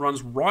system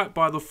runs right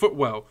by the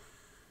footwell.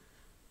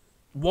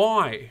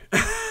 Why?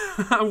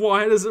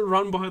 Why does it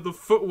run by the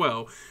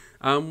footwell?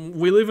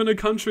 We live in a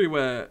country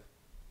where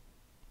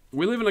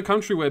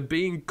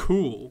being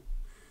cool,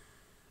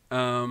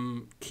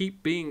 being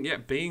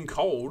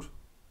cold,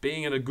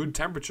 being at a good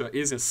temperature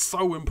is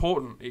so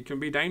important. It can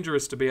be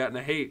dangerous to be out in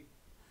the heat,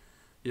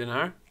 you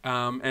know?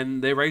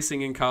 And they're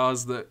racing in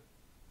cars that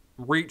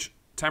reach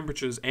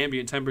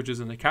ambient temperatures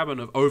in the cabin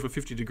of over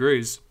 50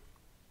 degrees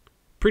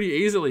pretty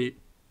easily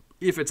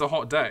if it's a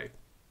hot day.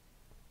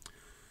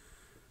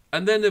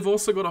 And then they've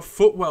also got a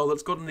footwell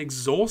that's got an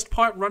exhaust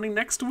pipe running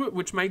next to it,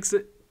 which makes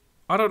it...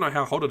 I don't know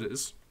how hot it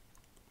is.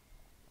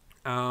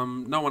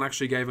 No one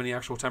actually gave any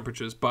actual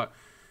temperatures, but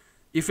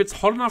if it's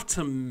hot enough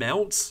to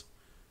melt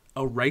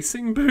a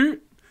racing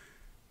boot,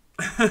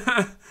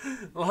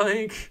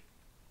 like...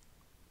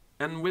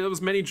 And there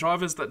was many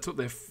drivers that took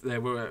they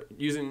were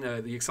using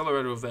the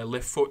accelerator of their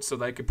left foot so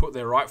they could put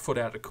their right foot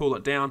out to cool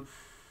it down.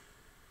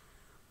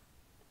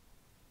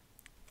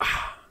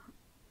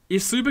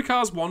 If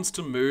Supercars wants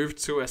to move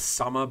to a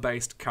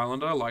summer-based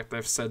calendar, like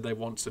they've said they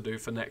want to do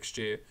for next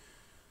year,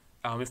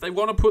 if they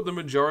want to put the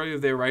majority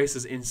of their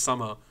races in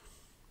summer,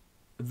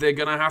 they're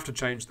going to have to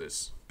change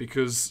this.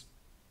 Because,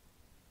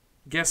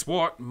 guess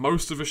what?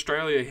 Most of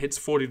Australia hits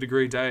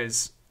 40-degree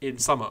days in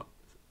summer.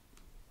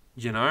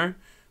 You know?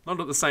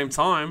 Not at the same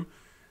time,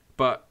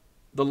 but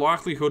the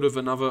likelihood of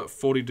another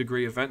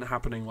 40-degree event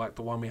happening, like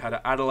the one we had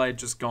at Adelaide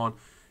just gone,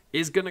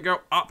 is going to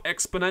go up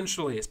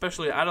exponentially,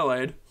 especially at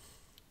Adelaide.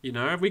 You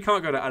know, we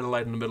can't go to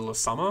Adelaide in the middle of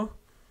summer.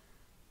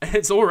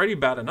 It's already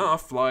bad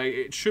enough. Like,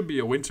 it should be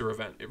a winter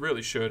event. It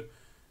really should,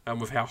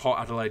 with how hot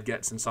Adelaide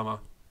gets in summer.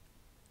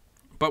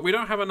 But we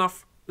don't have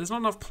enough... There's not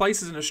enough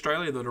places in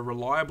Australia that are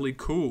reliably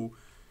cool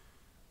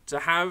to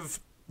have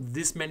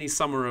this many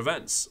summer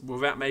events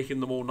without making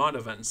them all night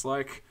events.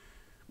 Like,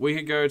 we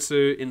could go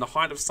to... In the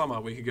height of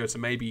summer, we could go to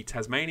maybe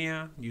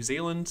Tasmania, New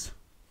Zealand,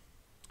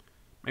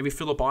 maybe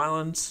Phillip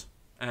Island,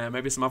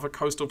 maybe some other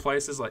coastal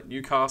places like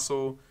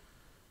Newcastle...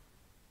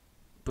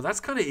 But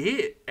that's kind of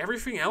it.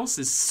 Everything else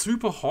is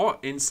super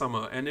hot in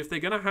summer. And if they're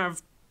going to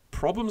have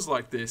problems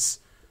like this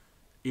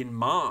in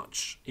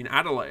March in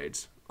Adelaide,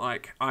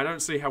 like, I don't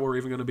see how we're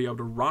even going to be able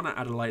to run at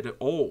Adelaide at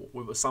all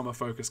with a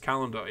summer-focused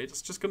calendar.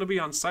 It's just going to be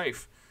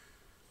unsafe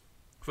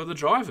for the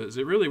drivers.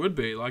 It really would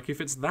be. Like, if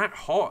it's that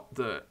hot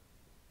that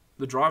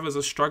the drivers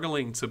are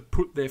struggling to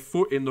put their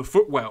foot in the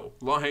footwell,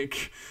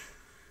 like...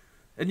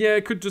 And yeah,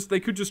 they could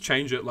just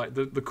change it. Like,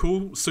 the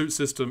cool suit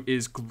system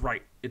is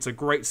great. It's a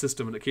great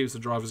system and it keeps the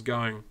drivers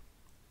going.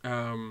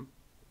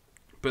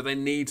 But they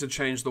need to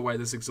change the way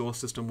this exhaust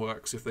system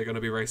works if they're going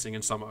to be racing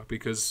in summer,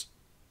 because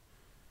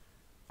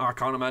I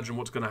can't imagine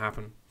what's going to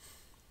happen.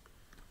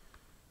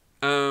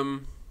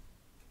 And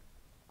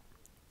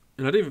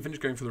I didn't even finish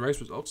going through the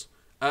race results.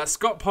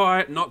 Scott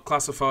Pye not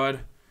classified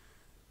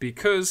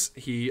because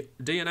he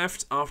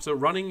DNF'd after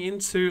running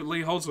into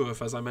Lee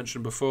Holdsworth, as I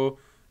mentioned before,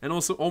 and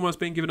also almost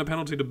being given a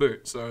penalty to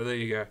boot. So there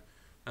you go.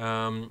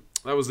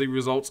 That was the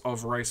results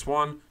of race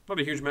 1. Not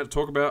a huge amount to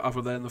talk about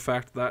other than the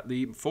fact that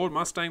the Ford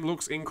Mustang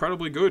looks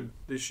incredibly good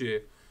this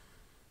year.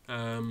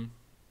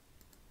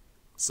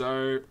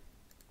 So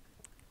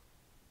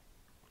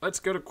let's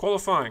go to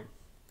qualifying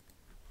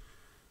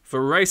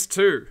for race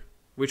 2,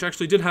 which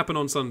actually did happen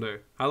on Sunday.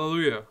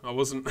 Hallelujah. I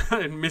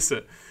didn't miss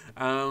it.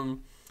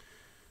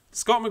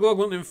 Scott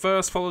McLaughlin in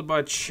first, followed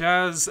by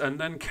Chaz, and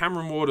then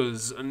Cameron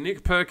Waters,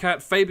 Nick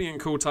Percat, Fabian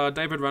Coulthard,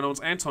 David Reynolds,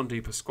 Anton De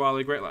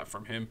Pasquale, great lap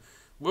from him,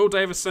 Will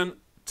Davison,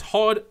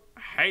 Todd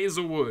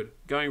Hazelwood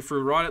going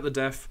through right at the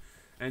death,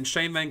 and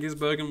Shane Van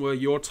Gisbergen were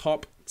your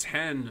top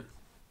 10.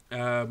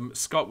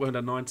 Scott went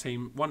at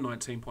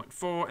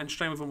 119.4, and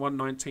Shane with a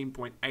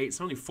 119.8. It's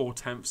only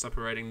 4/10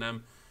 separating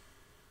them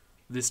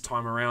this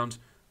time around.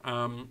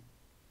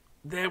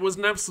 There was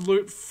an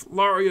absolute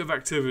flurry of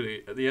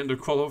activity at the end of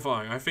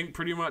qualifying. I think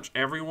pretty much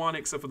everyone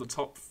except for the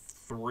top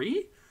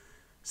 3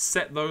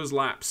 set those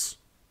laps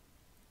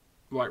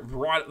like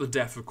right at the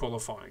death of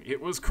qualifying.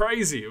 It was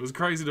crazy. It was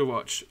crazy to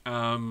watch.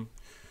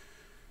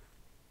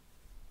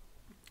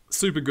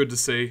 Super good to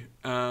see.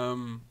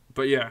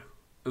 But yeah,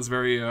 it was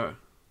very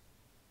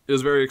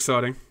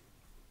exciting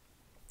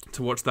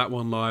to watch that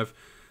one live.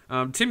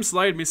 Tim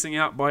Slade missing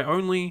out by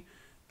only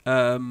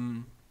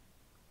 100th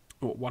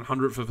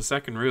of a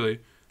second, really.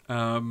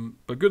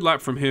 But good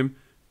lap from him.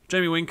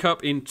 Jamie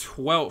Whincup in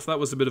 12th. That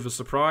was a bit of a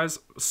surprise.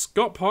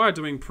 Scott Pye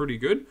doing pretty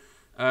good.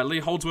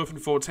 Lee Holdsworth in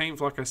 14th.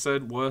 Like I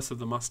said, worst of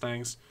the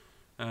Mustangs.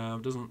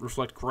 Doesn't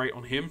reflect great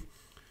on him.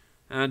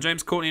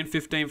 James Courtney in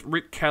 15th.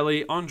 Rick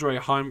Kelly, Andre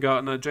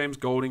Heimgartner, James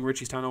Golding,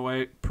 Richie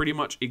Stanaway, pretty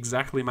much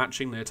exactly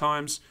matching their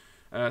times.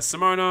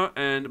 Simona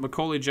and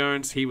Macaulay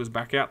Jones, he was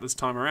back out this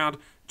time around.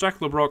 Jack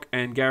LeBrock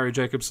and Gary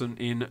Jacobson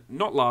in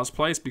not last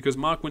place because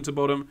Mark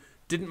Winterbottom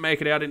didn't make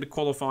it out into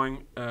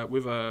qualifying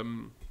with I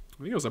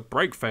think it was a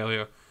brake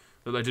failure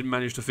that they didn't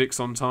manage to fix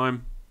on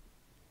time.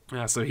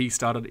 So he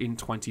started in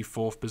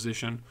 24th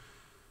position.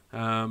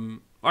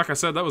 Like I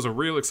said, that was a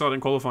real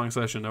exciting qualifying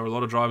session. There were a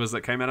lot of drivers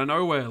that came out of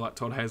nowhere, like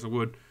Todd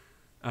Hazelwood,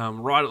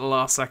 right at the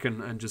last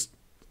second and just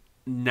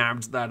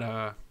nabbed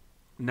that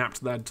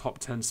top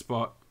 10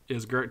 spot. It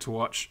was great to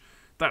watch.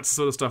 That's the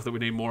sort of stuff that we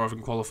need more of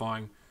in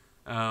qualifying.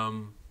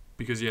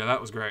 Because, yeah,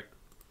 that was great.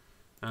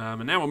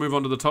 And now we'll move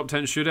on to the top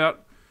 10 shootout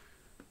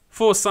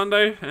for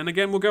Sunday. And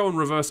again, we'll go in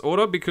reverse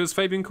order because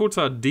Fabian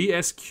Coulthard,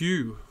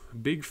 DSQ,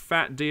 big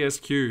fat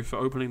DSQ for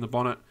opening the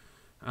bonnet.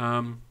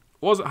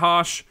 Was it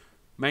harsh?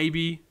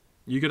 Maybe.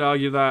 You could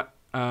argue that.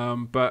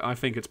 But I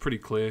think it's pretty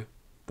clear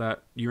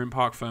that you're in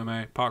Parc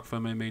Ferme. Parc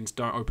Ferme means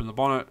don't open the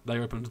bonnet. They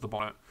opened the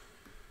bonnet.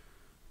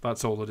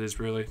 That's all it is,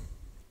 really.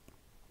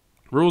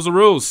 Rules are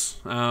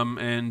rules.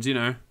 And, you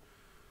know,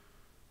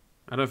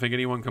 I don't think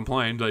anyone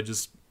complained. They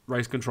just,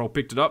 race control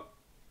picked it up.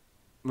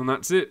 And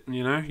that's it.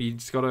 You know,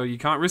 you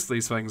can't risk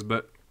these things.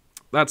 But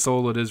that's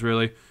all it is,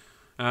 really.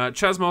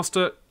 Chaz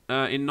Mostert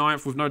in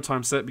 9th with no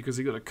time set because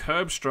he got a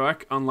curb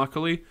strike,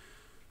 unluckily,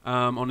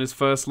 on his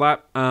first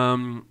lap.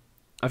 I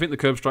think the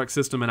curb strike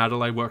system in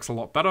Adelaide works a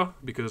lot better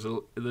because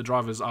the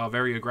drivers are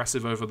very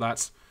aggressive over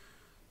that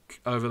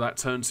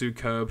turn 2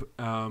 curb.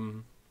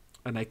 And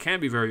they can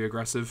be very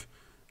aggressive.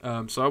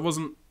 So I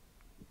wasn't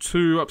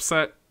too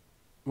upset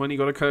when he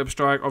got a curb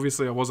strike.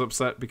 Obviously, I was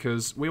upset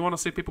because we want to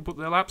see people put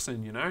their laps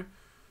in, you know.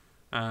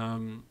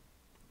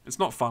 It's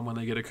not fun when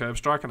they get a curb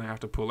strike and they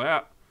have to pull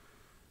out.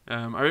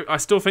 I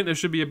still think there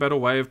should be a better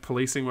way of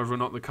policing whether or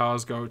not the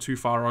cars go too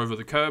far over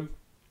the curb.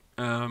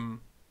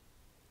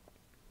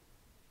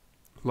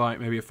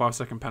 Like maybe a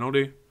 5-second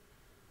penalty,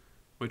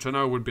 which I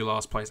know would be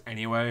last place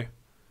anyway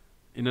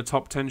in a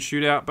top 10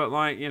 shootout. But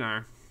like, you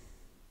know,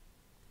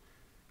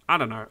 I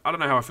don't know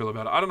how I feel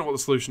about it. I don't know what the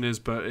solution is,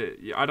 but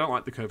I don't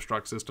like the curb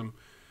strike system.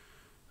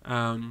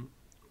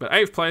 But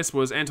 8th place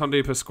was Anton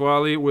De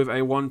Pasquale with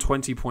a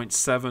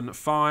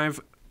 120.75.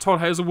 Todd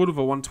Hazelwood with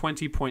a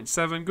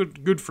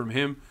 120.7. Good from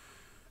him.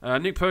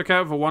 Nick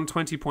Percat with a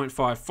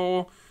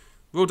 120.54.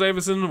 Will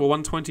Davison with a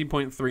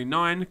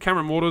 120.39.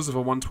 Cameron Waters with a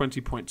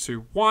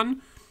 120.21.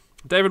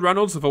 David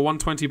Reynolds with a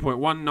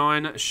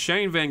 120.19.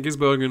 Shane Van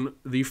Gisbergen,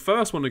 the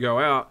first one to go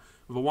out,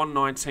 with a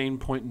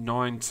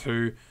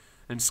 119.92.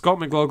 And Scott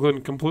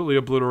McLaughlin completely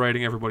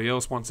obliterating everybody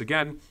else once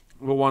again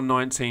with a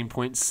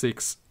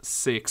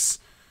 119.66.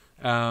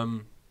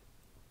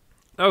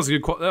 That was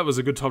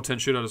a good top 10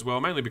 shootout as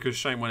well, mainly because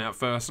Shane went out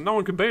first and no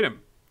one could beat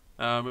him.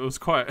 It was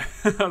quite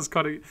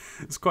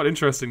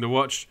interesting to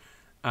watch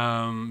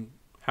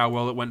how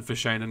well it went for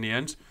Shane in the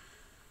end.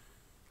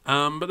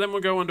 But then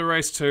we'll go on to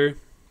race 2.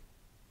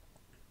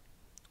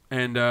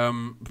 And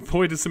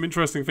boy, did some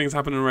interesting things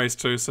happen in race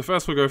 2. So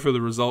first we'll go through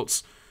the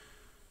results.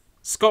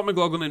 Scott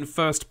McLaughlin in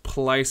first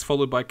place,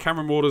 followed by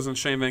Cameron Waters and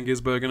Shane Van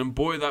Gisbergen. And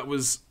boy, that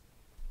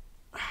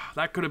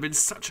could have been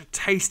such a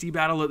tasty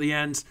battle at the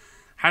end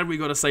had we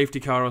got a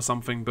safety car or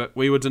something. But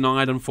we were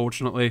denied,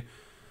 unfortunately.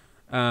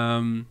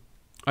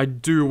 I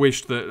do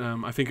wish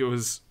that, I think it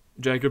was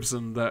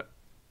Jacobson that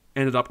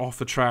ended up off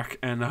the track.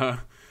 And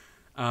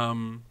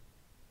but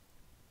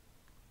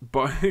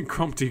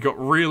Crompty got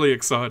really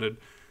excited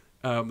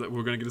that we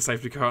were going to get a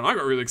safety car. And I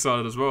got really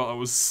excited as well. I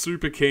was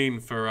super keen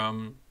for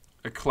a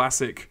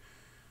classic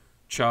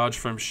charge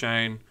from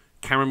Shane.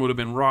 Cameron would have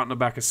been right in the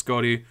back of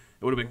Scotty.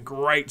 It would have been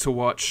great to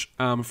watch.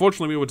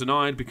 Unfortunately, we were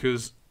denied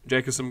because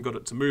Jacobson got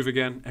it to move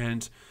again.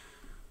 And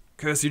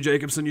curse you,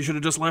 Jacobson, you should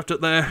have just left it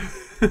there.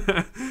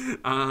 But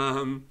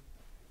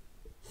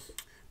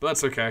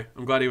that's okay.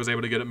 I'm glad he was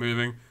able to get it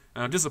moving.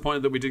 I'm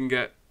disappointed that we didn't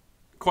get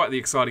quite the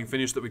exciting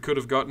finish that we could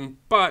have gotten.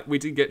 But we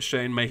did get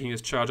Shane making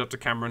his charge up to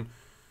Cameron.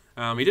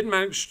 He didn't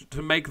manage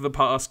to make the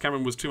pass.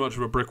 Cameron was too much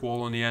of a brick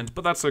wall in the end.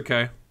 But that's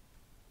okay.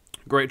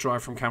 Great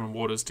drive from Cameron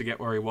Waters to get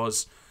where he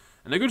was.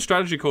 And a good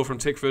strategy call from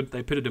Tickford.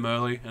 They pitted him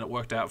early, and it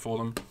worked out for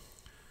them.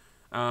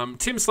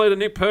 Tim Slater,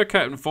 Nick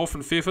Percat in 4th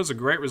and 5th. That's a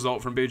great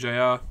result from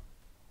BJR.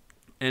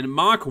 And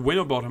Mark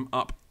Winterbottom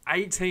up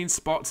 18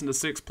 spots into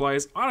 6th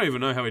place. I don't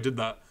even know how he did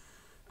that.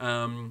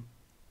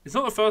 It's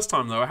not the first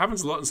time, though. It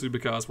happens a lot in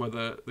Supercars where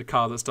the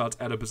car that starts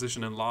out of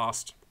position in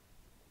last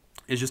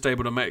is just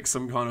able to make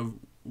some kind of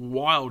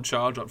wild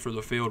charge up through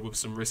the field with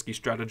some risky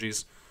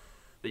strategies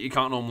that you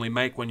can't normally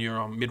make when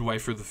you're midway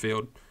through the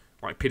field,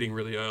 like pitting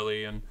really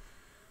early and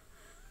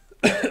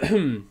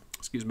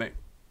excuse me,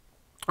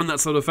 and that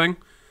sort of thing.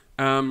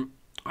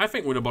 I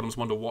think Winterbottom's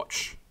one to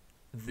watch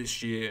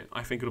this year.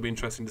 I think it'll be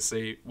interesting to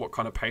see what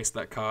kind of pace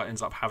that car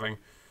ends up having,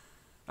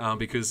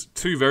 because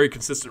two very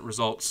consistent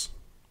results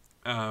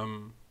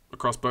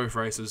across both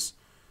races.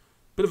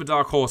 Bit of a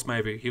dark horse,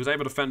 maybe. He was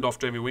able to fend off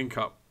Jamie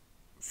Whincup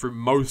through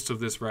most of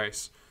this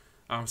race.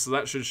 So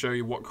that should show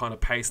you what kind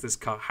of pace this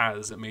car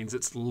has. It means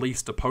it's at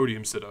least a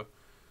podium sitter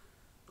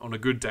on a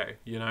good day,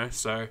 you know?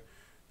 So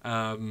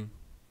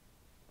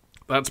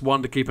that's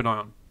one to keep an eye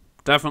on.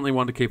 Definitely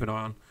one to keep an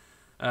eye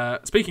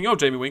on. Speaking of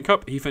Jamie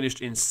Whincup, he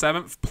finished in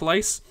 7th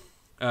place.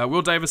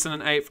 Will Davison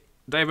in 8th.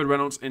 David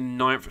Reynolds in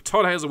 9th.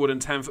 Todd Hazelwood in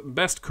 10th.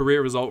 Best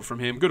career result from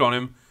him. Good on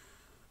him.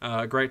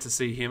 Great to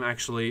see him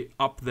actually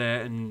up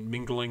there and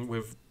mingling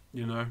with,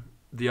 you know,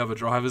 the other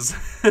drivers.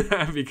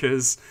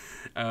 Because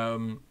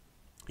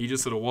he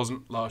just sort of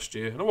wasn't last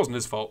year. And it wasn't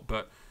his fault,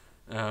 but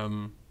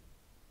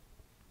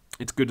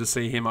it's good to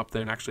see him up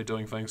there and actually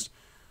doing things.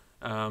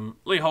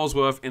 Lee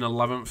Holsworth in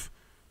 11th.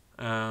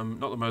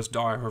 Not the most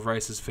dire of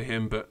races for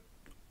him, but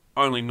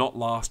only not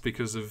last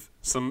because of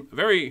some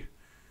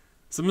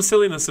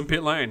silliness in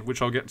pit lane,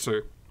 which I'll get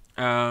to.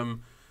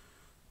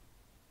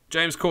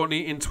 James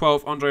Courtney in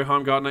 12th, Andre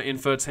Heimgartner in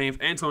 13th,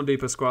 Anton De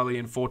Pasquale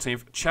in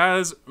 14th,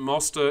 Chaz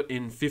Mostert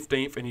in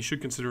 15th, and he should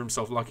consider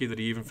himself lucky that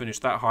he even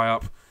finished that high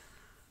up,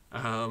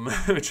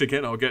 which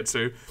again I'll get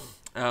to.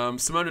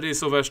 Simona Di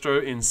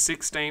Silvestro in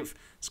 16th,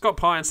 Scott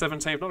Pye in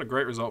 17th, not a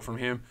great result from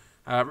him.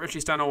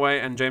 Richie Stanaway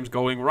and James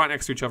Golding right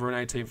next to each other in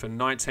 18th and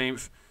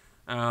 19th.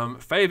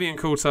 Fabian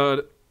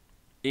Coulthard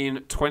in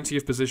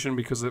 20th position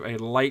because of a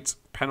late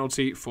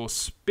penalty for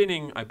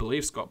spinning, I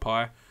believe, Scott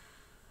Pye.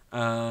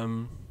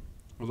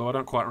 Although I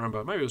don't quite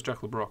remember. Maybe it was Jack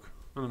LeBrock.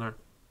 I don't know.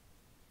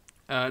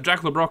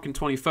 Jack LeBrock in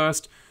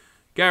 21st.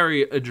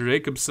 Gary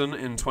Jacobson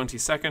in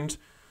 22nd.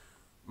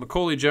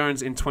 Macaulay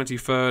Jones in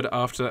 23rd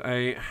after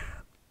I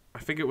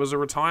think it was a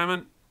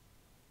retirement.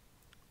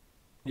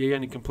 Yeah, he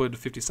only completed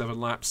 57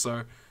 laps,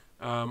 so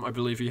I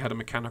believe he had a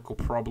mechanical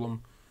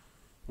problem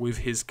with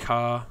his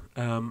car,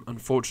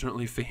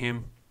 unfortunately for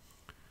him.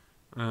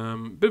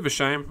 Bit of a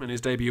shame in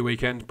his debut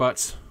weekend,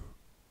 but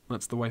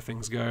that's the way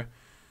things go.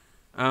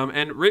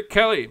 And Rick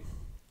Kelly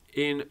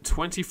in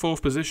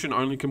 24th position,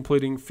 only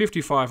completing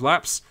 55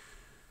 laps.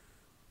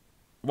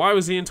 Why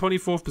was he in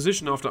 24th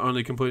position after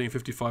only completing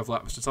 55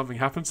 laps? Did something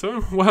happen to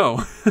him?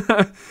 Well,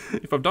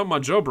 if I've done my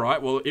job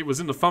right, well, it was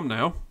in the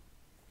thumbnail.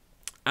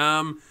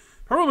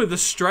 Probably the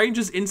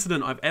strangest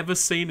incident I've ever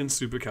seen in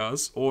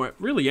Supercars, or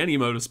really any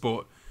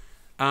motorsport.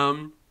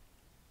 Chaz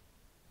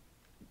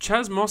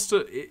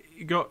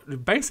Mostert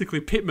got basically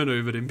pit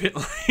maneuvered in pit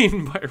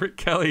lane by Rick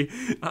Kelly.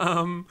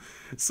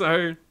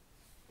 So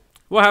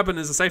what happened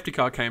is a safety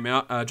car came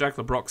out. Jack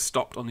LeBrock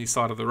stopped on the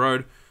side of the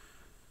road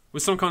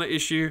with some kind of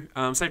issue.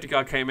 Safety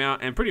car came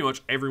out and pretty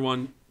much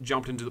everyone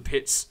jumped into the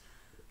pits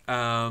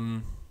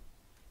to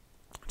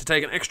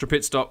take an extra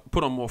pit stop,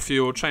 put on more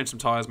fuel, change some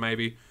tyres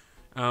maybe.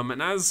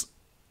 And as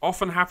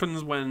often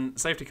happens when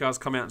safety cars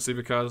come out in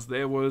Supercars,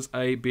 there was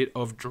a bit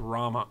of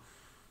drama.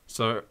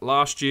 So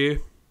last year,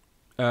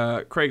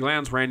 Craig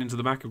Lowndes ran into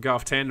the back of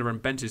Garth Tander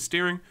and bent his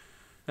steering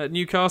at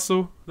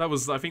Newcastle.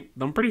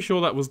 I'm pretty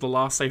sure that was the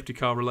last safety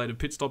car related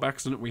pit stop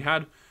accident we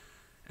had.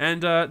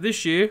 And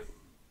this year,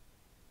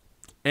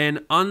 an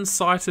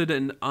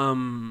unsighted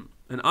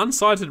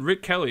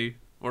Rick Kelly,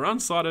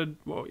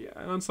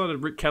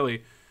 unsighted Rick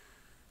Kelly,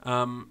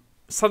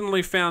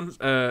 suddenly found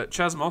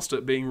Chaz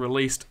Mostert being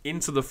released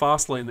into the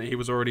fast lane that he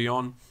was already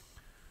on.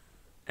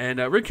 And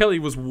Rick Kelly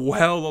was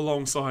well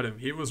alongside him.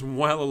 He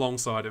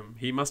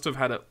must have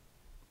had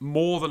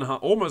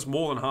almost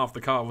more than half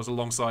the car was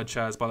alongside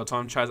Chaz by the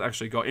time Chaz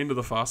actually got into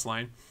the fast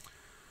lane.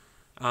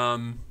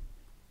 I'll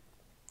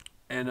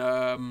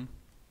have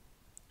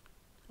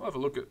a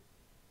look at.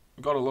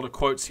 I've got a lot of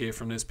quotes here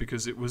from this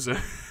because it was a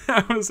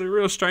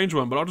real strange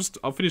one, but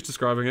I'll finish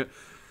describing it.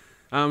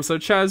 So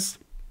Chaz,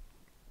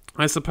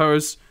 I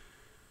suppose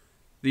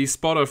the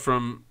spotter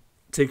from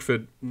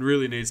Tickford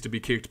really needs to be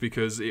kicked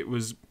because it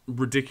was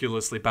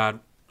ridiculously bad.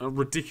 A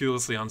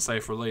ridiculously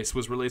unsafe release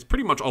was released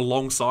pretty much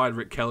alongside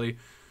Rick Kelly.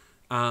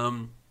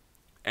 And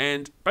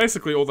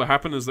basically all that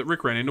happened is that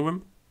Rick ran into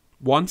him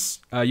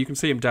once. You can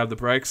see him dab the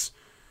brakes.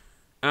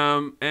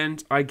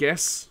 And I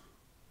guess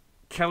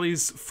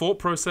Kelly's thought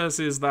process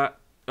is that,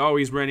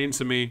 he's ran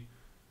into me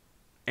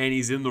and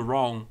he's in the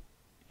wrong.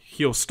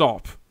 He'll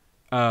stop.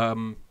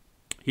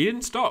 He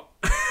didn't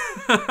stop.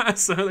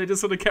 So they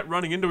just sort of kept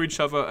running into each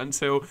other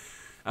until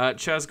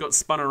Chaz got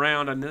spun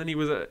around, and then he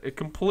was at a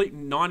complete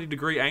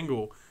 90-degree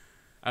angle,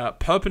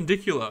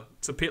 perpendicular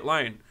to pit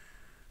lane,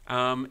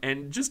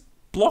 and just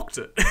blocked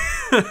it.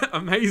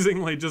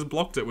 Amazingly just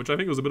blocked it, which I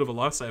think was a bit of a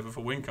lifesaver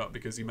for Whincup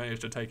because he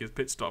managed to take his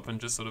pit stop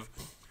and just sort of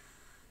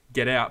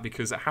get out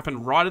because it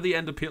happened right at the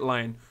end of pit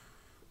lane,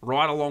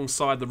 right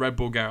alongside the Red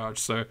Bull garage.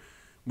 So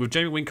with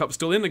Jamie Whincup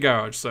still in the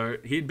garage, so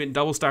he'd been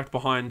double stacked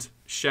behind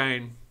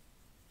Shane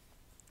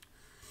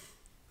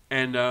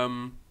And,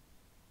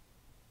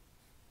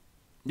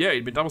 yeah,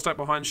 he'd been double stacked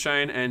behind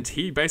Shane, and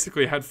he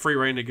basically had free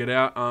reign to get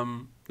out.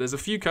 There's a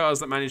few cars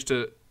that managed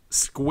to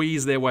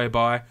squeeze their way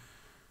by,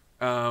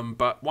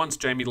 but once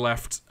Jamie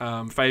left,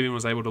 Fabian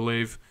was able to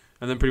leave,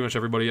 and then pretty much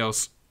everybody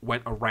else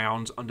went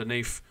around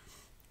underneath.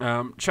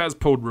 Chaz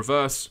pulled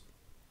reverse,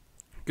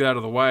 get out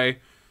of the way.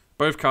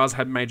 Both cars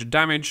had major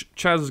damage.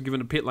 Chaz was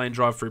given a pit lane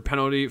drive-through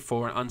penalty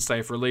for an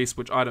unsafe release,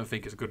 which I don't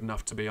think is good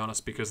enough, to be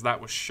honest, because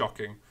that was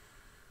shocking.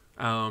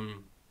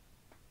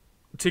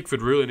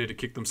 Tickford really need to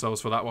kick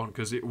themselves for that one,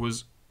 because it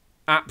was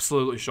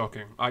absolutely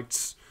shocking. I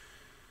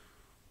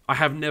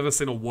have never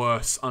seen a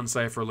worse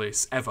unsafe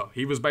release, ever.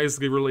 He was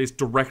basically released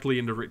directly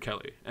into Rick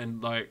Kelly.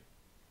 And, like,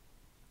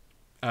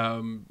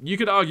 you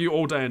could argue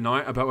all day and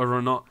night about whether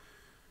or not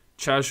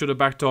Chaz should have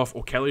backed off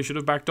or Kelly should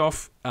have backed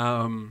off.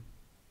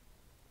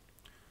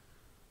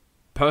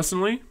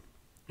 Personally,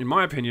 in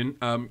my opinion,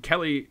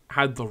 Kelly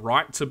had the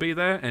right to be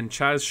there and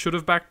Chaz should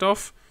have backed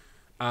off.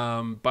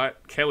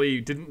 But Kelly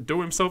didn't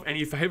do himself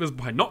any favours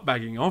by not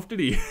backing off, did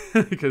he?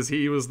 Because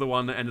he was the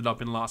one that ended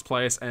up in last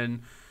place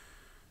and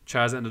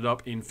Chaz ended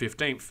up in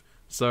 15th.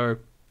 So,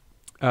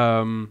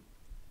 in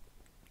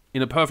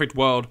a perfect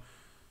world,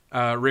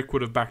 Rick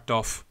would have backed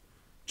off,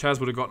 Chaz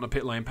would have gotten a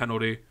pit lane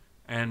penalty,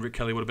 and Rick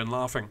Kelly would have been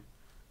laughing.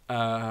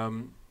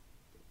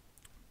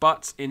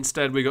 But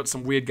instead, we got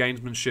some weird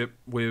gamesmanship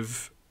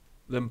with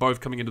them both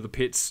coming into the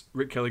pits,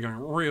 Rick Kelly going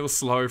real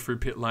slow through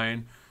pit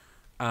lane,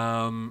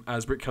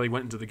 as Rick Kelly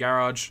went into the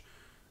garage.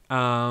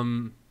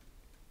 But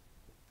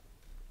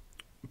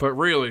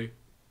really,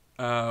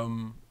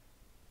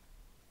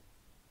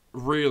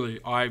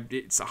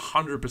 it's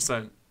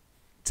 100%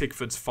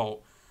 Tickford's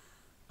fault.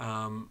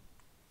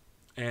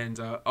 And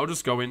I'll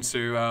just go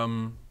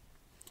into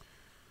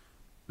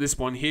this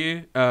one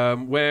here,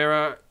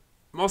 where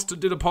Mostert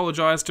did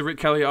apologise to Rick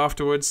Kelly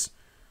afterwards.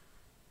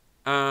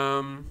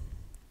 And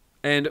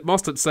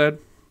Mostert said,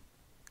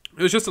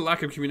 it was just a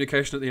lack of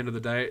communication at the end of the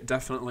day.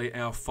 Definitely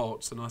our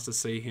fault. So nice to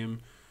see him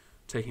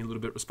taking a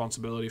little bit of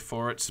responsibility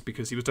for it,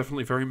 because he was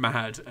definitely very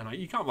mad, and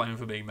you can't blame him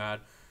for being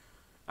mad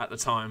at the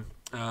time.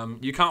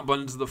 You can't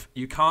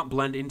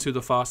blend into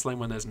the fast lane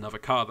when there's another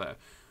car there.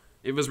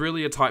 It was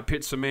really a tight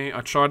pit for me.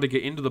 I tried to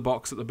get into the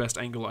box at the best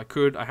angle I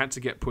could. I had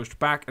to get pushed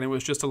back, and it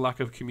was just a lack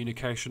of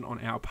communication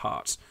on our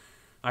part.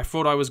 I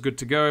thought I was good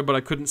to go, but I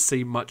couldn't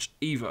see much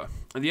either.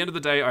 At the end of the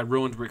day, I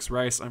ruined Rick's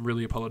race. I'm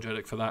really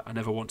apologetic for that. I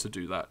never want to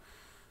do that.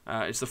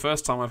 It's the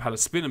first time I've had a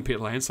spin in pit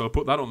lane, so I'll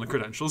put that on the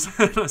credentials.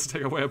 Let's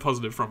take away a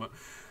positive from it.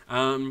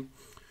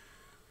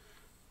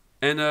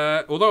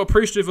 Although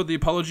appreciative of the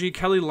apology,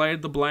 Kelly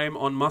laid the blame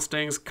on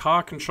Mustang's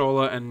car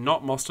controller and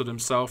not Mostert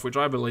himself, which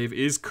I believe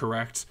is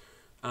correct.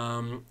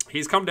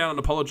 He's come down and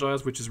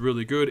apologised, which is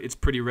really good. It's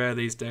pretty rare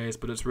these days,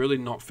 but it's really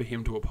not for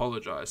him to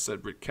apologise,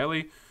 said Rick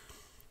Kelly.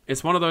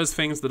 It's one of those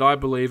things that I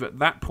believe at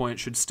that point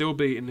should still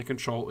be in the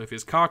control of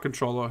his car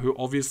controller, who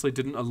obviously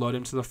didn't alert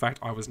him to the fact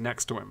I was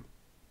next to him.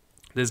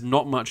 There's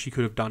not much he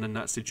could have done in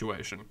that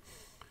situation.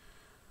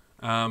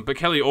 But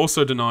Kelly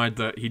also denied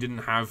that he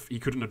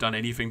couldn't have done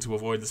anything to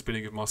avoid the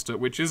spinning of Mostert,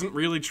 which isn't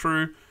really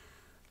true.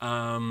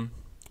 But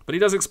he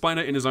does explain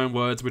it in his own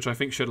words, which I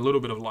think shed a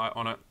little bit of light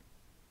on it.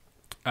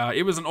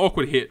 It was an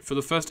awkward hit. For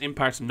the first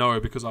impact, no,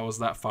 because I was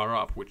that far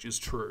up, which is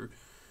true.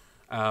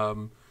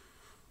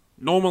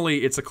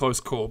 Normally, it's a close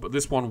call, but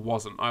this one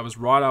wasn't. I was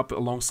right up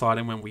alongside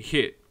him when we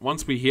hit.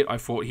 Once we hit, I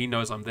thought, he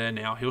knows I'm there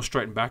now. He'll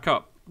straighten back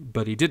up.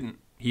 But he didn't.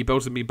 He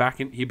belted back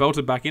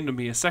into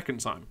me a second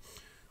time.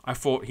 I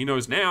thought, he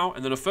knows now,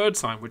 and then a third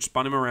time, which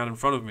spun him around in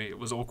front of me. It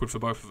was awkward for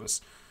both of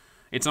us.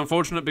 It's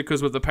unfortunate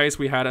because with the pace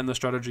we had and the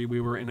strategy, we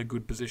were in a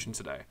good position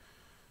today.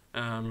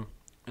 And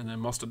then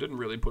Mostert didn't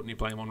really put any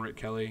blame on Rick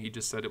Kelly. He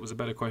just said it was a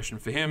better question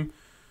for him.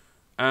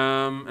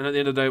 And at the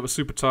end of the day, it was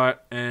super tight.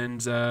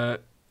 And,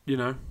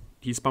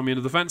 he spun me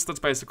into the fence. That's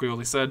basically all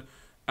he said.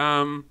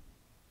 I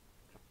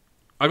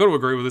got to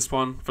agree with this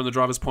one from the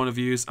driver's point of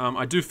views.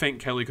 I do think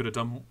Kelly could have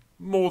done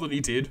more than he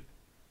did.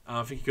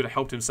 I think he could have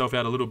helped himself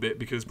out a little bit,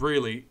 because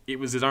really, it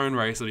was his own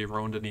race that he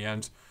ruined in the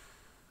end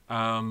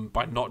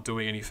by not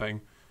doing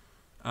anything.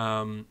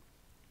 Does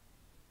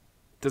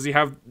he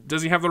have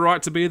the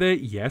right to be there?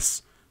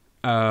 Yes.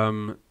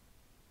 But,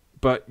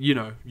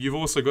 you've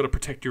also got to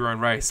protect your own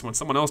race. When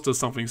someone else does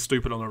something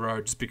stupid on the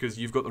road, just because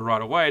you've got the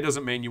right of way,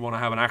 doesn't mean you want to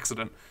have an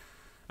accident.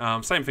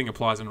 Same thing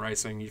applies in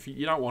racing. If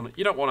you don't want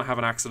to have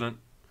an accident,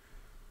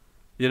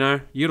 you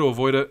got to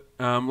avoid it.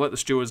 Let the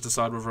stewards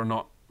decide whether or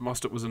not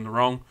Mostert was in the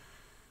wrong,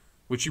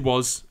 which he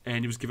was,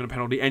 and he was given a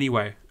penalty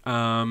anyway.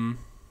 But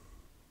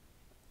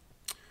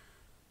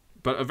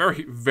a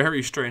very,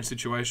 very strange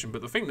situation.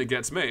 But the thing that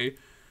gets me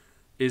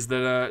is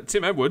that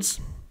Tim Edwards,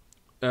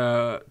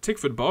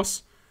 Tickford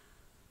boss,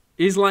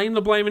 is laying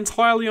the blame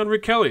entirely on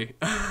Rick Kelly,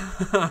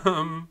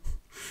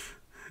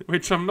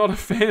 which I'm not a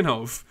fan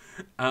of.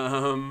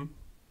 I'm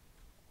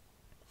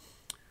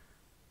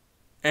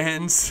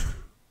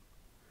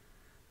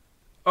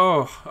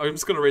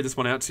just going to read this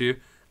one out to you.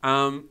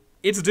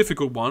 It's a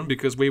difficult one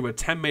because we were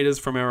 10 metres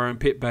from our own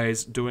pit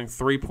bays doing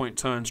 3-point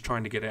turns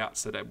trying to get out,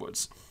 said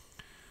Edwards.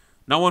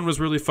 No one was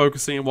really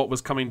focusing on what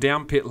was coming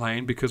down pit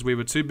lane because we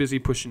were too busy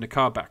pushing the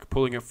car back,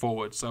 pulling it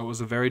forward, so it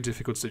was a very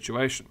difficult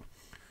situation.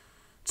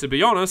 To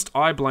be honest,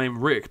 I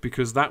blame Rick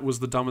because that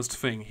was the dumbest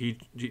thing. He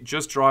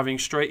just driving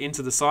straight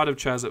into the side of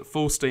Chaz at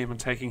full steam and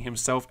taking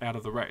himself out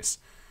of the race.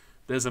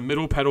 There's a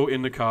middle pedal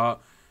in the car,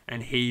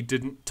 and he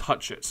didn't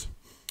touch it.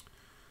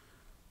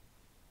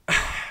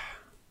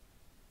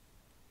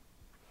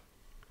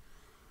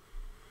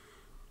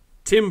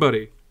 Tim,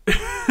 buddy,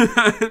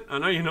 I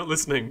know you're not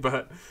listening,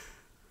 but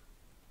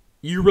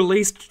you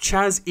released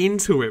Chaz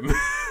into him.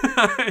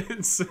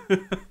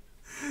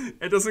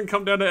 It doesn't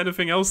come down to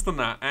anything else than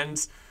that.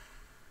 And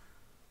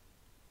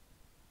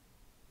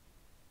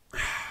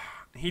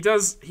he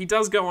does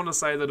go on to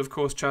say that, of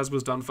course, Chaz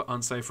was done for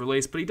unsafe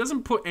release, but he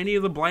doesn't put any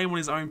of the blame on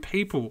his own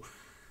people.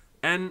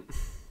 And,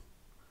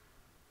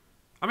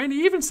 I mean,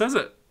 he even says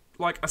it,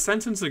 like, a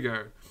sentence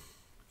ago.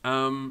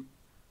 No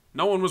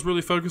one was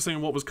really focusing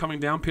on what was coming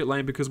down pit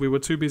lane because we were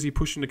too busy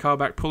pushing the car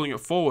back, pulling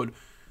it forward.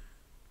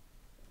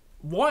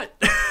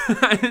 What?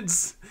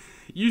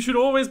 You should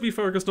always be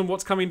focused on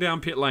what's coming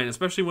down pit lane,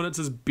 especially when it's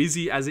as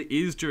busy as it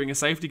is during a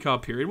safety car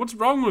period. What's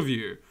wrong with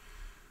you?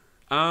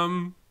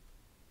 Yeah,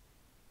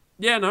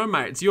 no,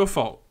 mate, it's your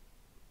fault.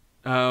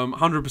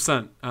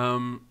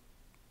 100%.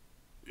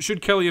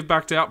 Should Kelly have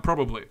backed out?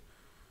 Probably.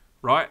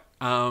 Right?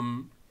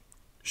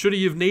 Should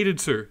he have needed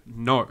to?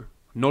 No,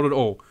 not at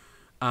all.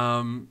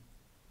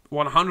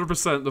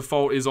 100% the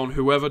fault is on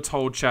whoever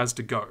told Chaz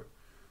to go.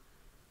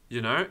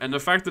 You know? And the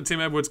fact that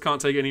Tim Edwards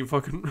can't take any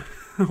fucking...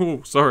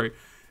 oh, sorry.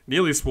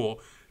 Nearly swore.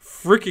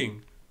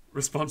 Freaking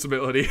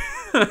responsibility.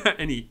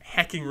 Any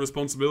hacking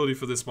responsibility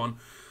for this one.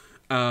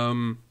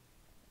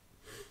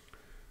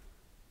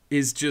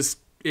 Is just...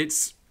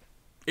 It's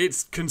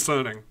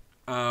concerning.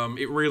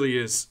 It really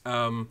is.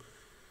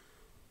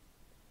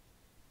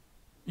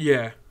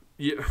 Yeah.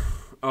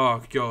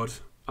 Oh, God.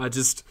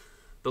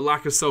 The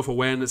lack of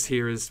self-awareness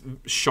here is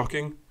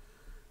shocking,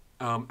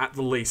 at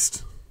the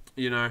least,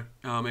 you know,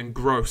 and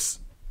gross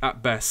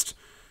at best.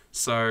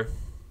 So,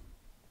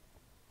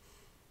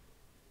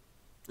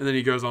 and then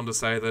he goes on to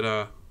say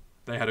that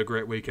they had a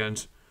great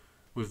weekend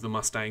with the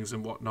Mustangs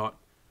and whatnot.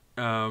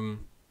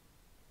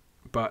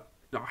 But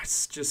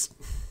it's just,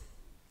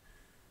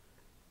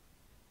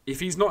 if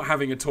he's not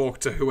having a talk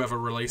to whoever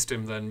released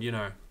him, then, you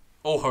know,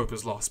 all hope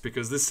is lost,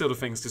 because this sort of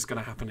thing's just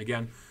going to happen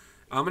again.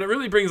 And it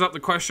really brings up the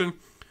question,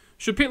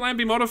 should pit lane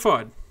be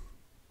modified?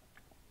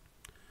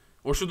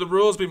 Or should the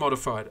rules be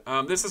modified?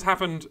 This has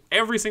happened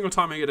every single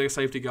time I get a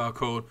safety car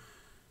called.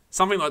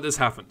 Something like this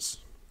happens.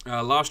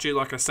 Last year,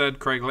 like I said,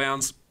 Craig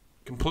Lowndes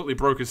completely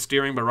broke his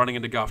steering by running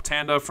into Garth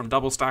Tander from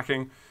double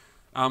stacking.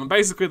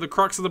 Basically, the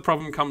crux of the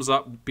problem comes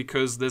up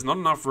because there's not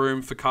enough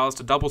room for cars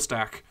to double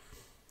stack,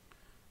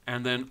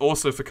 and then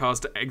also for cars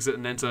to exit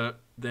and enter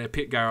their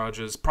pit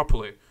garages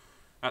properly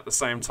at the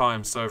same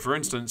time. So, for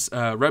instance,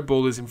 Red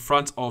Bull is in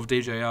front of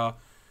DJR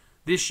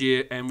this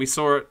year, and we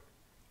saw it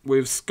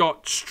with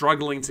Scott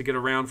struggling to get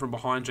around from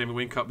behind Jamie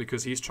Whincup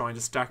because he's trying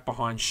to stack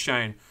behind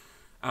Shane.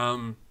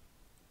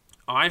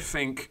 I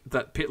think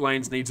that pit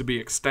lanes need to be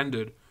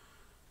extended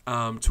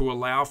to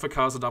allow for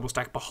cars to double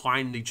stack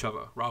behind each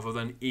other rather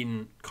than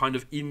in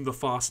the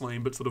fast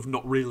lane, but sort of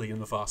not really in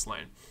the fast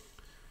lane.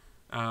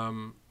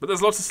 But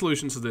there's lots of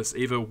solutions to this.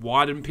 Either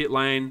widen pit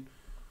lane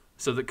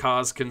so that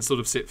cars can sort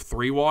of sit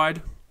 3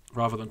 wide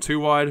rather than 2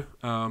 wide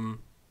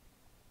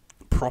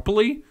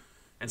properly,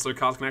 and so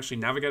cars can actually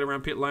navigate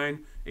around pit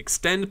lane.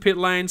 Extend pit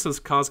lane so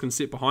cars can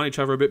sit behind each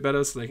other a bit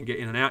better so they can get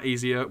in and out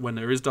easier when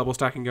there is double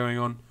stacking going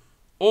on.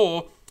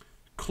 Or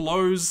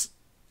close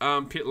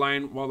pit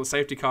lane while the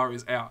safety car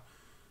is out.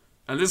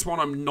 And this one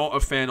I'm not a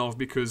fan of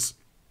because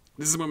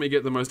this is when we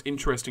get the most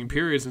interesting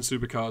periods in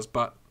supercars,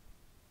 but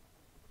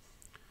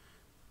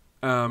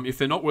if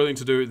they're not willing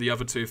to do the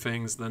other two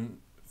things, then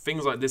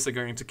things like this are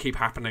going to keep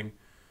happening.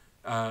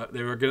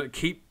 There are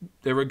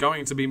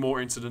going to be more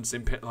incidents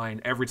in pit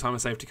lane every time a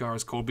safety car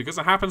is called because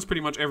it happens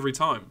pretty much every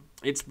time.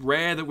 It's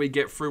rare that we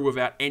get through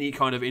without any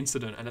kind of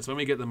incident, and it's when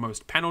we get the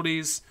most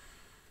penalties.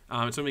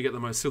 It's when we get the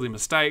most silly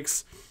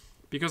mistakes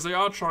because they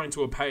are trying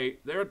to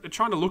they're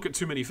trying to look at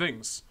too many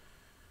things.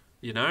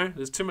 You know,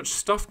 there's too much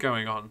stuff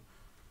going on.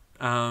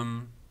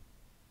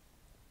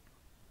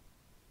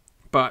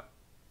 But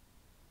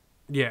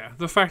yeah,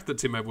 the fact that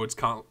Tim Edwards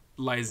can't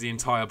lays the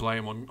entire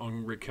blame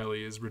on Rick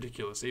Kelly is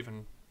ridiculous.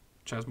 Even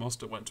Chaz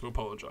Mostert went to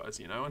apologise,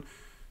 you know, and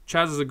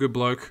Chaz is a good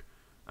bloke,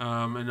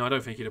 and I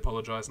don't think he'd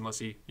apologise unless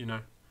he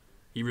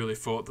really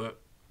thought that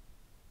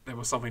there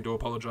was something to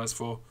apologise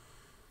for.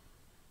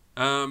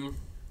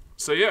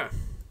 So yeah,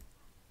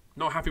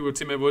 not happy with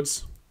Tim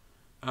Edwards,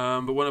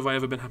 but when have I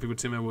ever been happy with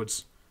Tim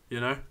Edwards,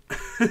 you know?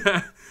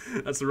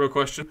 That's the real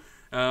question.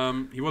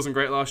 He wasn't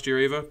great last year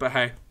either, but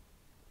hey,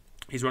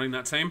 he's running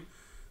that team.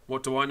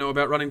 What do I know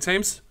about running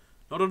teams?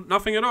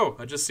 Nothing at all.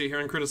 I just sit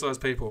here and criticise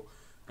people.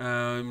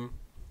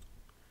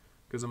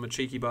 Because I'm a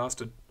cheeky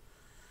bastard.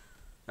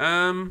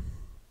 Wow.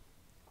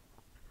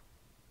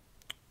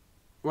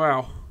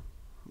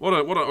 What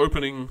an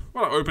opening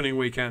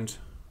weekend.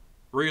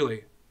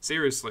 Really.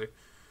 Seriously.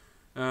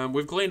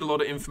 We've gleaned a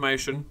lot of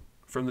information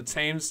from the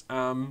teams.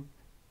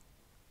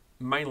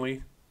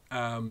 Mainly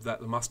that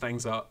the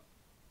Mustangs are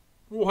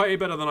way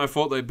better than I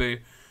thought they'd be.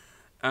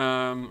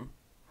 And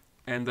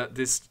that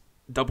this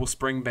double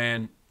spring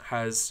ban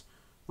has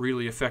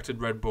really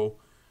affected Red Bull.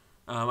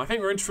 I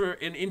think we're in for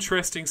an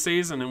interesting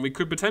season, and we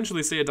could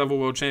potentially see a double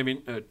world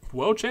champion.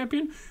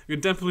 We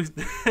could definitely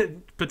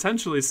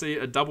potentially see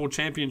a double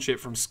championship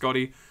from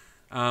Scotty,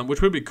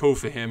 which would be cool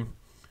for him,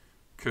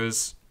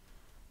 because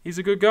he's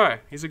a good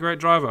guy. He's a great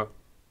driver.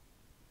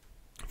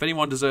 If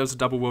anyone deserves a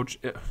double world...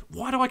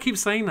 Why do I keep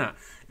saying that?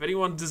 If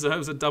anyone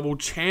deserves a double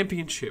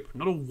championship,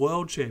 not a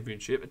world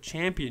championship, a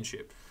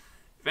championship.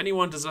 If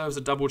anyone deserves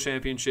a double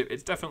championship,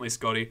 it's definitely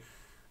Scotty.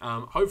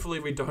 Hopefully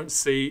we don't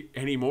see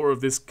any more of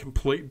this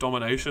complete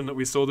domination that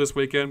we saw this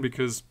weekend,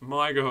 because,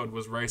 my God,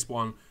 was race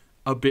 1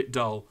 a bit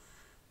dull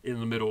in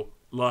the middle.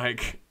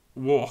 Like,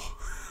 whoa.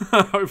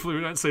 Hopefully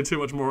we don't see too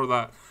much more of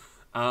that.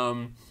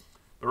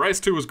 But race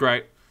 2 was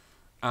great.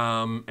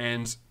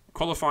 And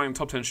qualifying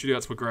top 10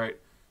 shootouts were great.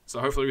 So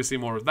hopefully we see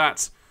more of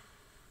that.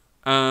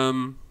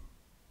 If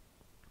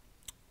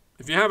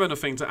you have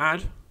anything to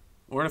add,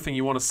 or anything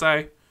you want to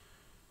say,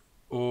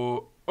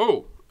 or...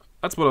 Oh,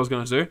 that's what I was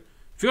going to do.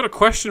 If you got a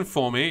question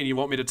for me and you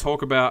want me to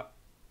talk about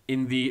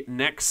in the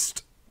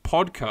next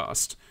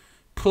podcast,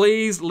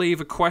 please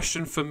leave a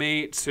question for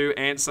me to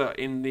answer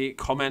in the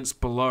comments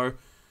below.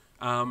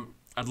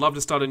 I'd love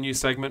to start a new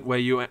segment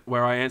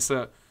where I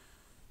answer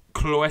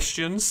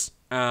questions.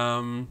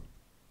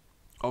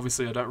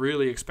 Obviously, I don't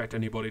really expect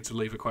anybody to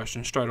leave a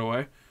question straight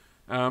away.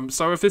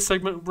 So if this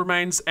segment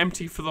remains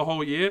empty for the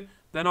whole year,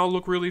 then I'll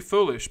look really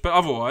foolish. But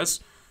otherwise,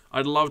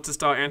 I'd love to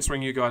start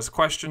answering you guys'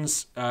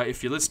 questions.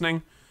 If you're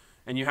listening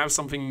and you have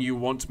something you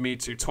want me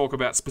to talk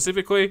about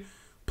specifically,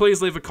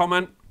 please leave a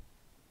comment.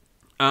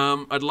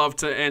 I'd love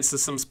to answer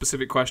some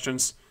specific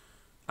questions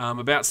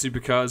about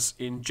supercars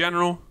in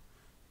general,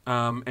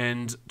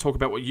 and talk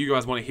about what you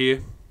guys want to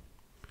hear.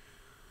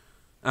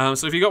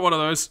 So if you got one of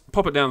those,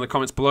 pop it down in the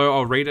comments below.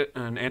 I'll read it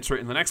and answer it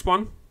in the next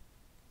one.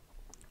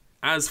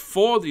 As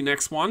for the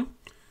next one,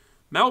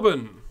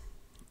 Melbourne,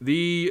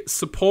 the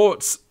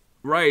support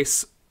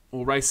race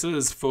or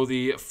races for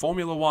the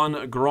Formula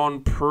One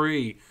Grand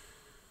Prix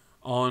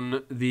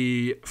on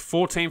the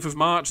 14th of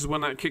March is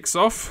when that kicks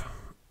off.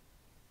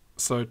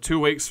 So 2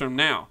 weeks from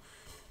now.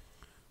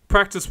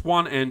 Practice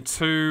 1 and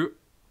 2.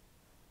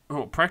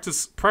 Oh,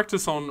 practice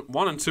on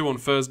 1 and 2 on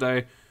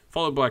Thursday,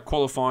 followed by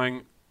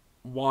qualifying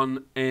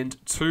 1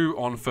 and 2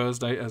 on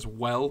Thursday as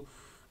well.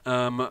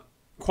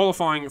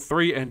 Qualifying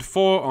 3 and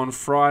 4 on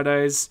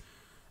Fridays,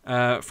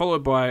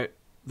 followed by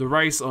the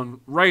race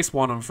 1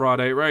 on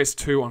Friday, race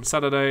 2 on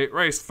Saturday,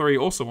 race 3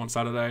 also on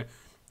Saturday,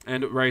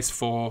 and race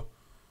 4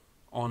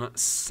 on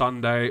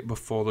Sunday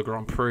before the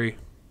Grand Prix.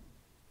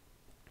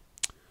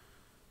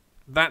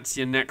 That's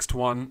your next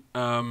one.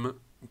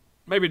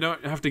 Maybe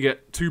don't have to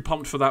get too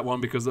pumped for that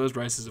one, because those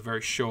races are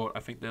very short. I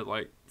think they're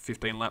like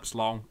 15 laps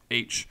long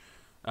each.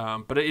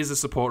 But it is a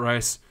support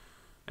race.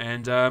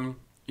 And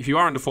if you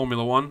are into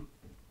Formula One,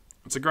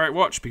 it's a great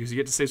watch, because you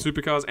get to see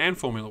Supercars and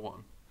Formula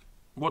One.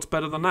 What's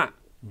better than that?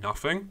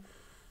 Nothing.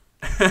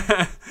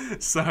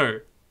 So,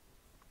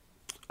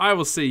 I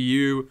will see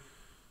you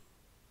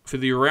for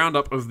the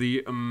roundup of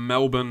the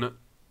Melbourne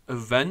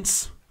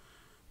events.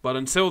 But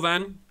until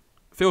then,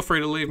 feel free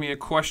to leave me a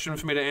question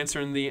for me to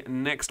answer in the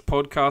next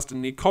podcast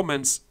in the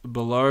comments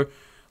below.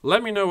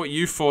 Let me know what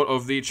you thought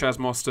of the Chaz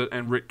Mostert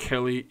and Rick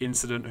Kelly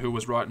incident, who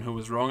was right and who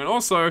was wrong, and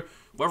also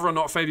whether or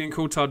not Fabian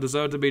Coulthard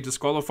deserved to be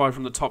disqualified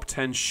from the top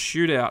 10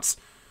 shootouts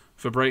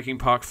for breaking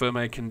Parc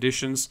Fermé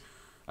conditions.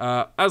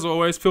 As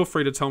always, feel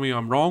free to tell me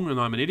I'm wrong and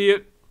I'm an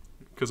idiot,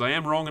 because I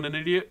am wrong and an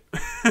idiot.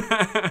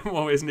 I'm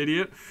always an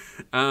idiot.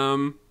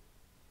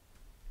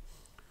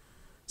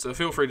 So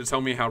feel free to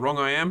tell me how wrong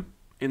I am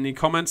in the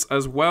comments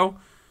as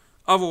well.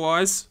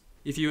 Otherwise,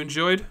 if you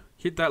enjoyed,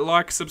 hit that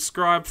like,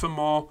 subscribe for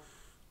more.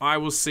 I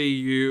will see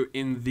you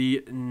in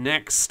the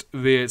next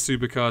V8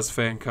 Supercars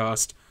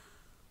Fancast.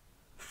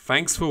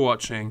 Thanks for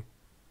watching.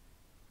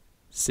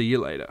 See you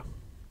later.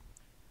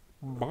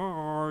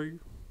 Bye.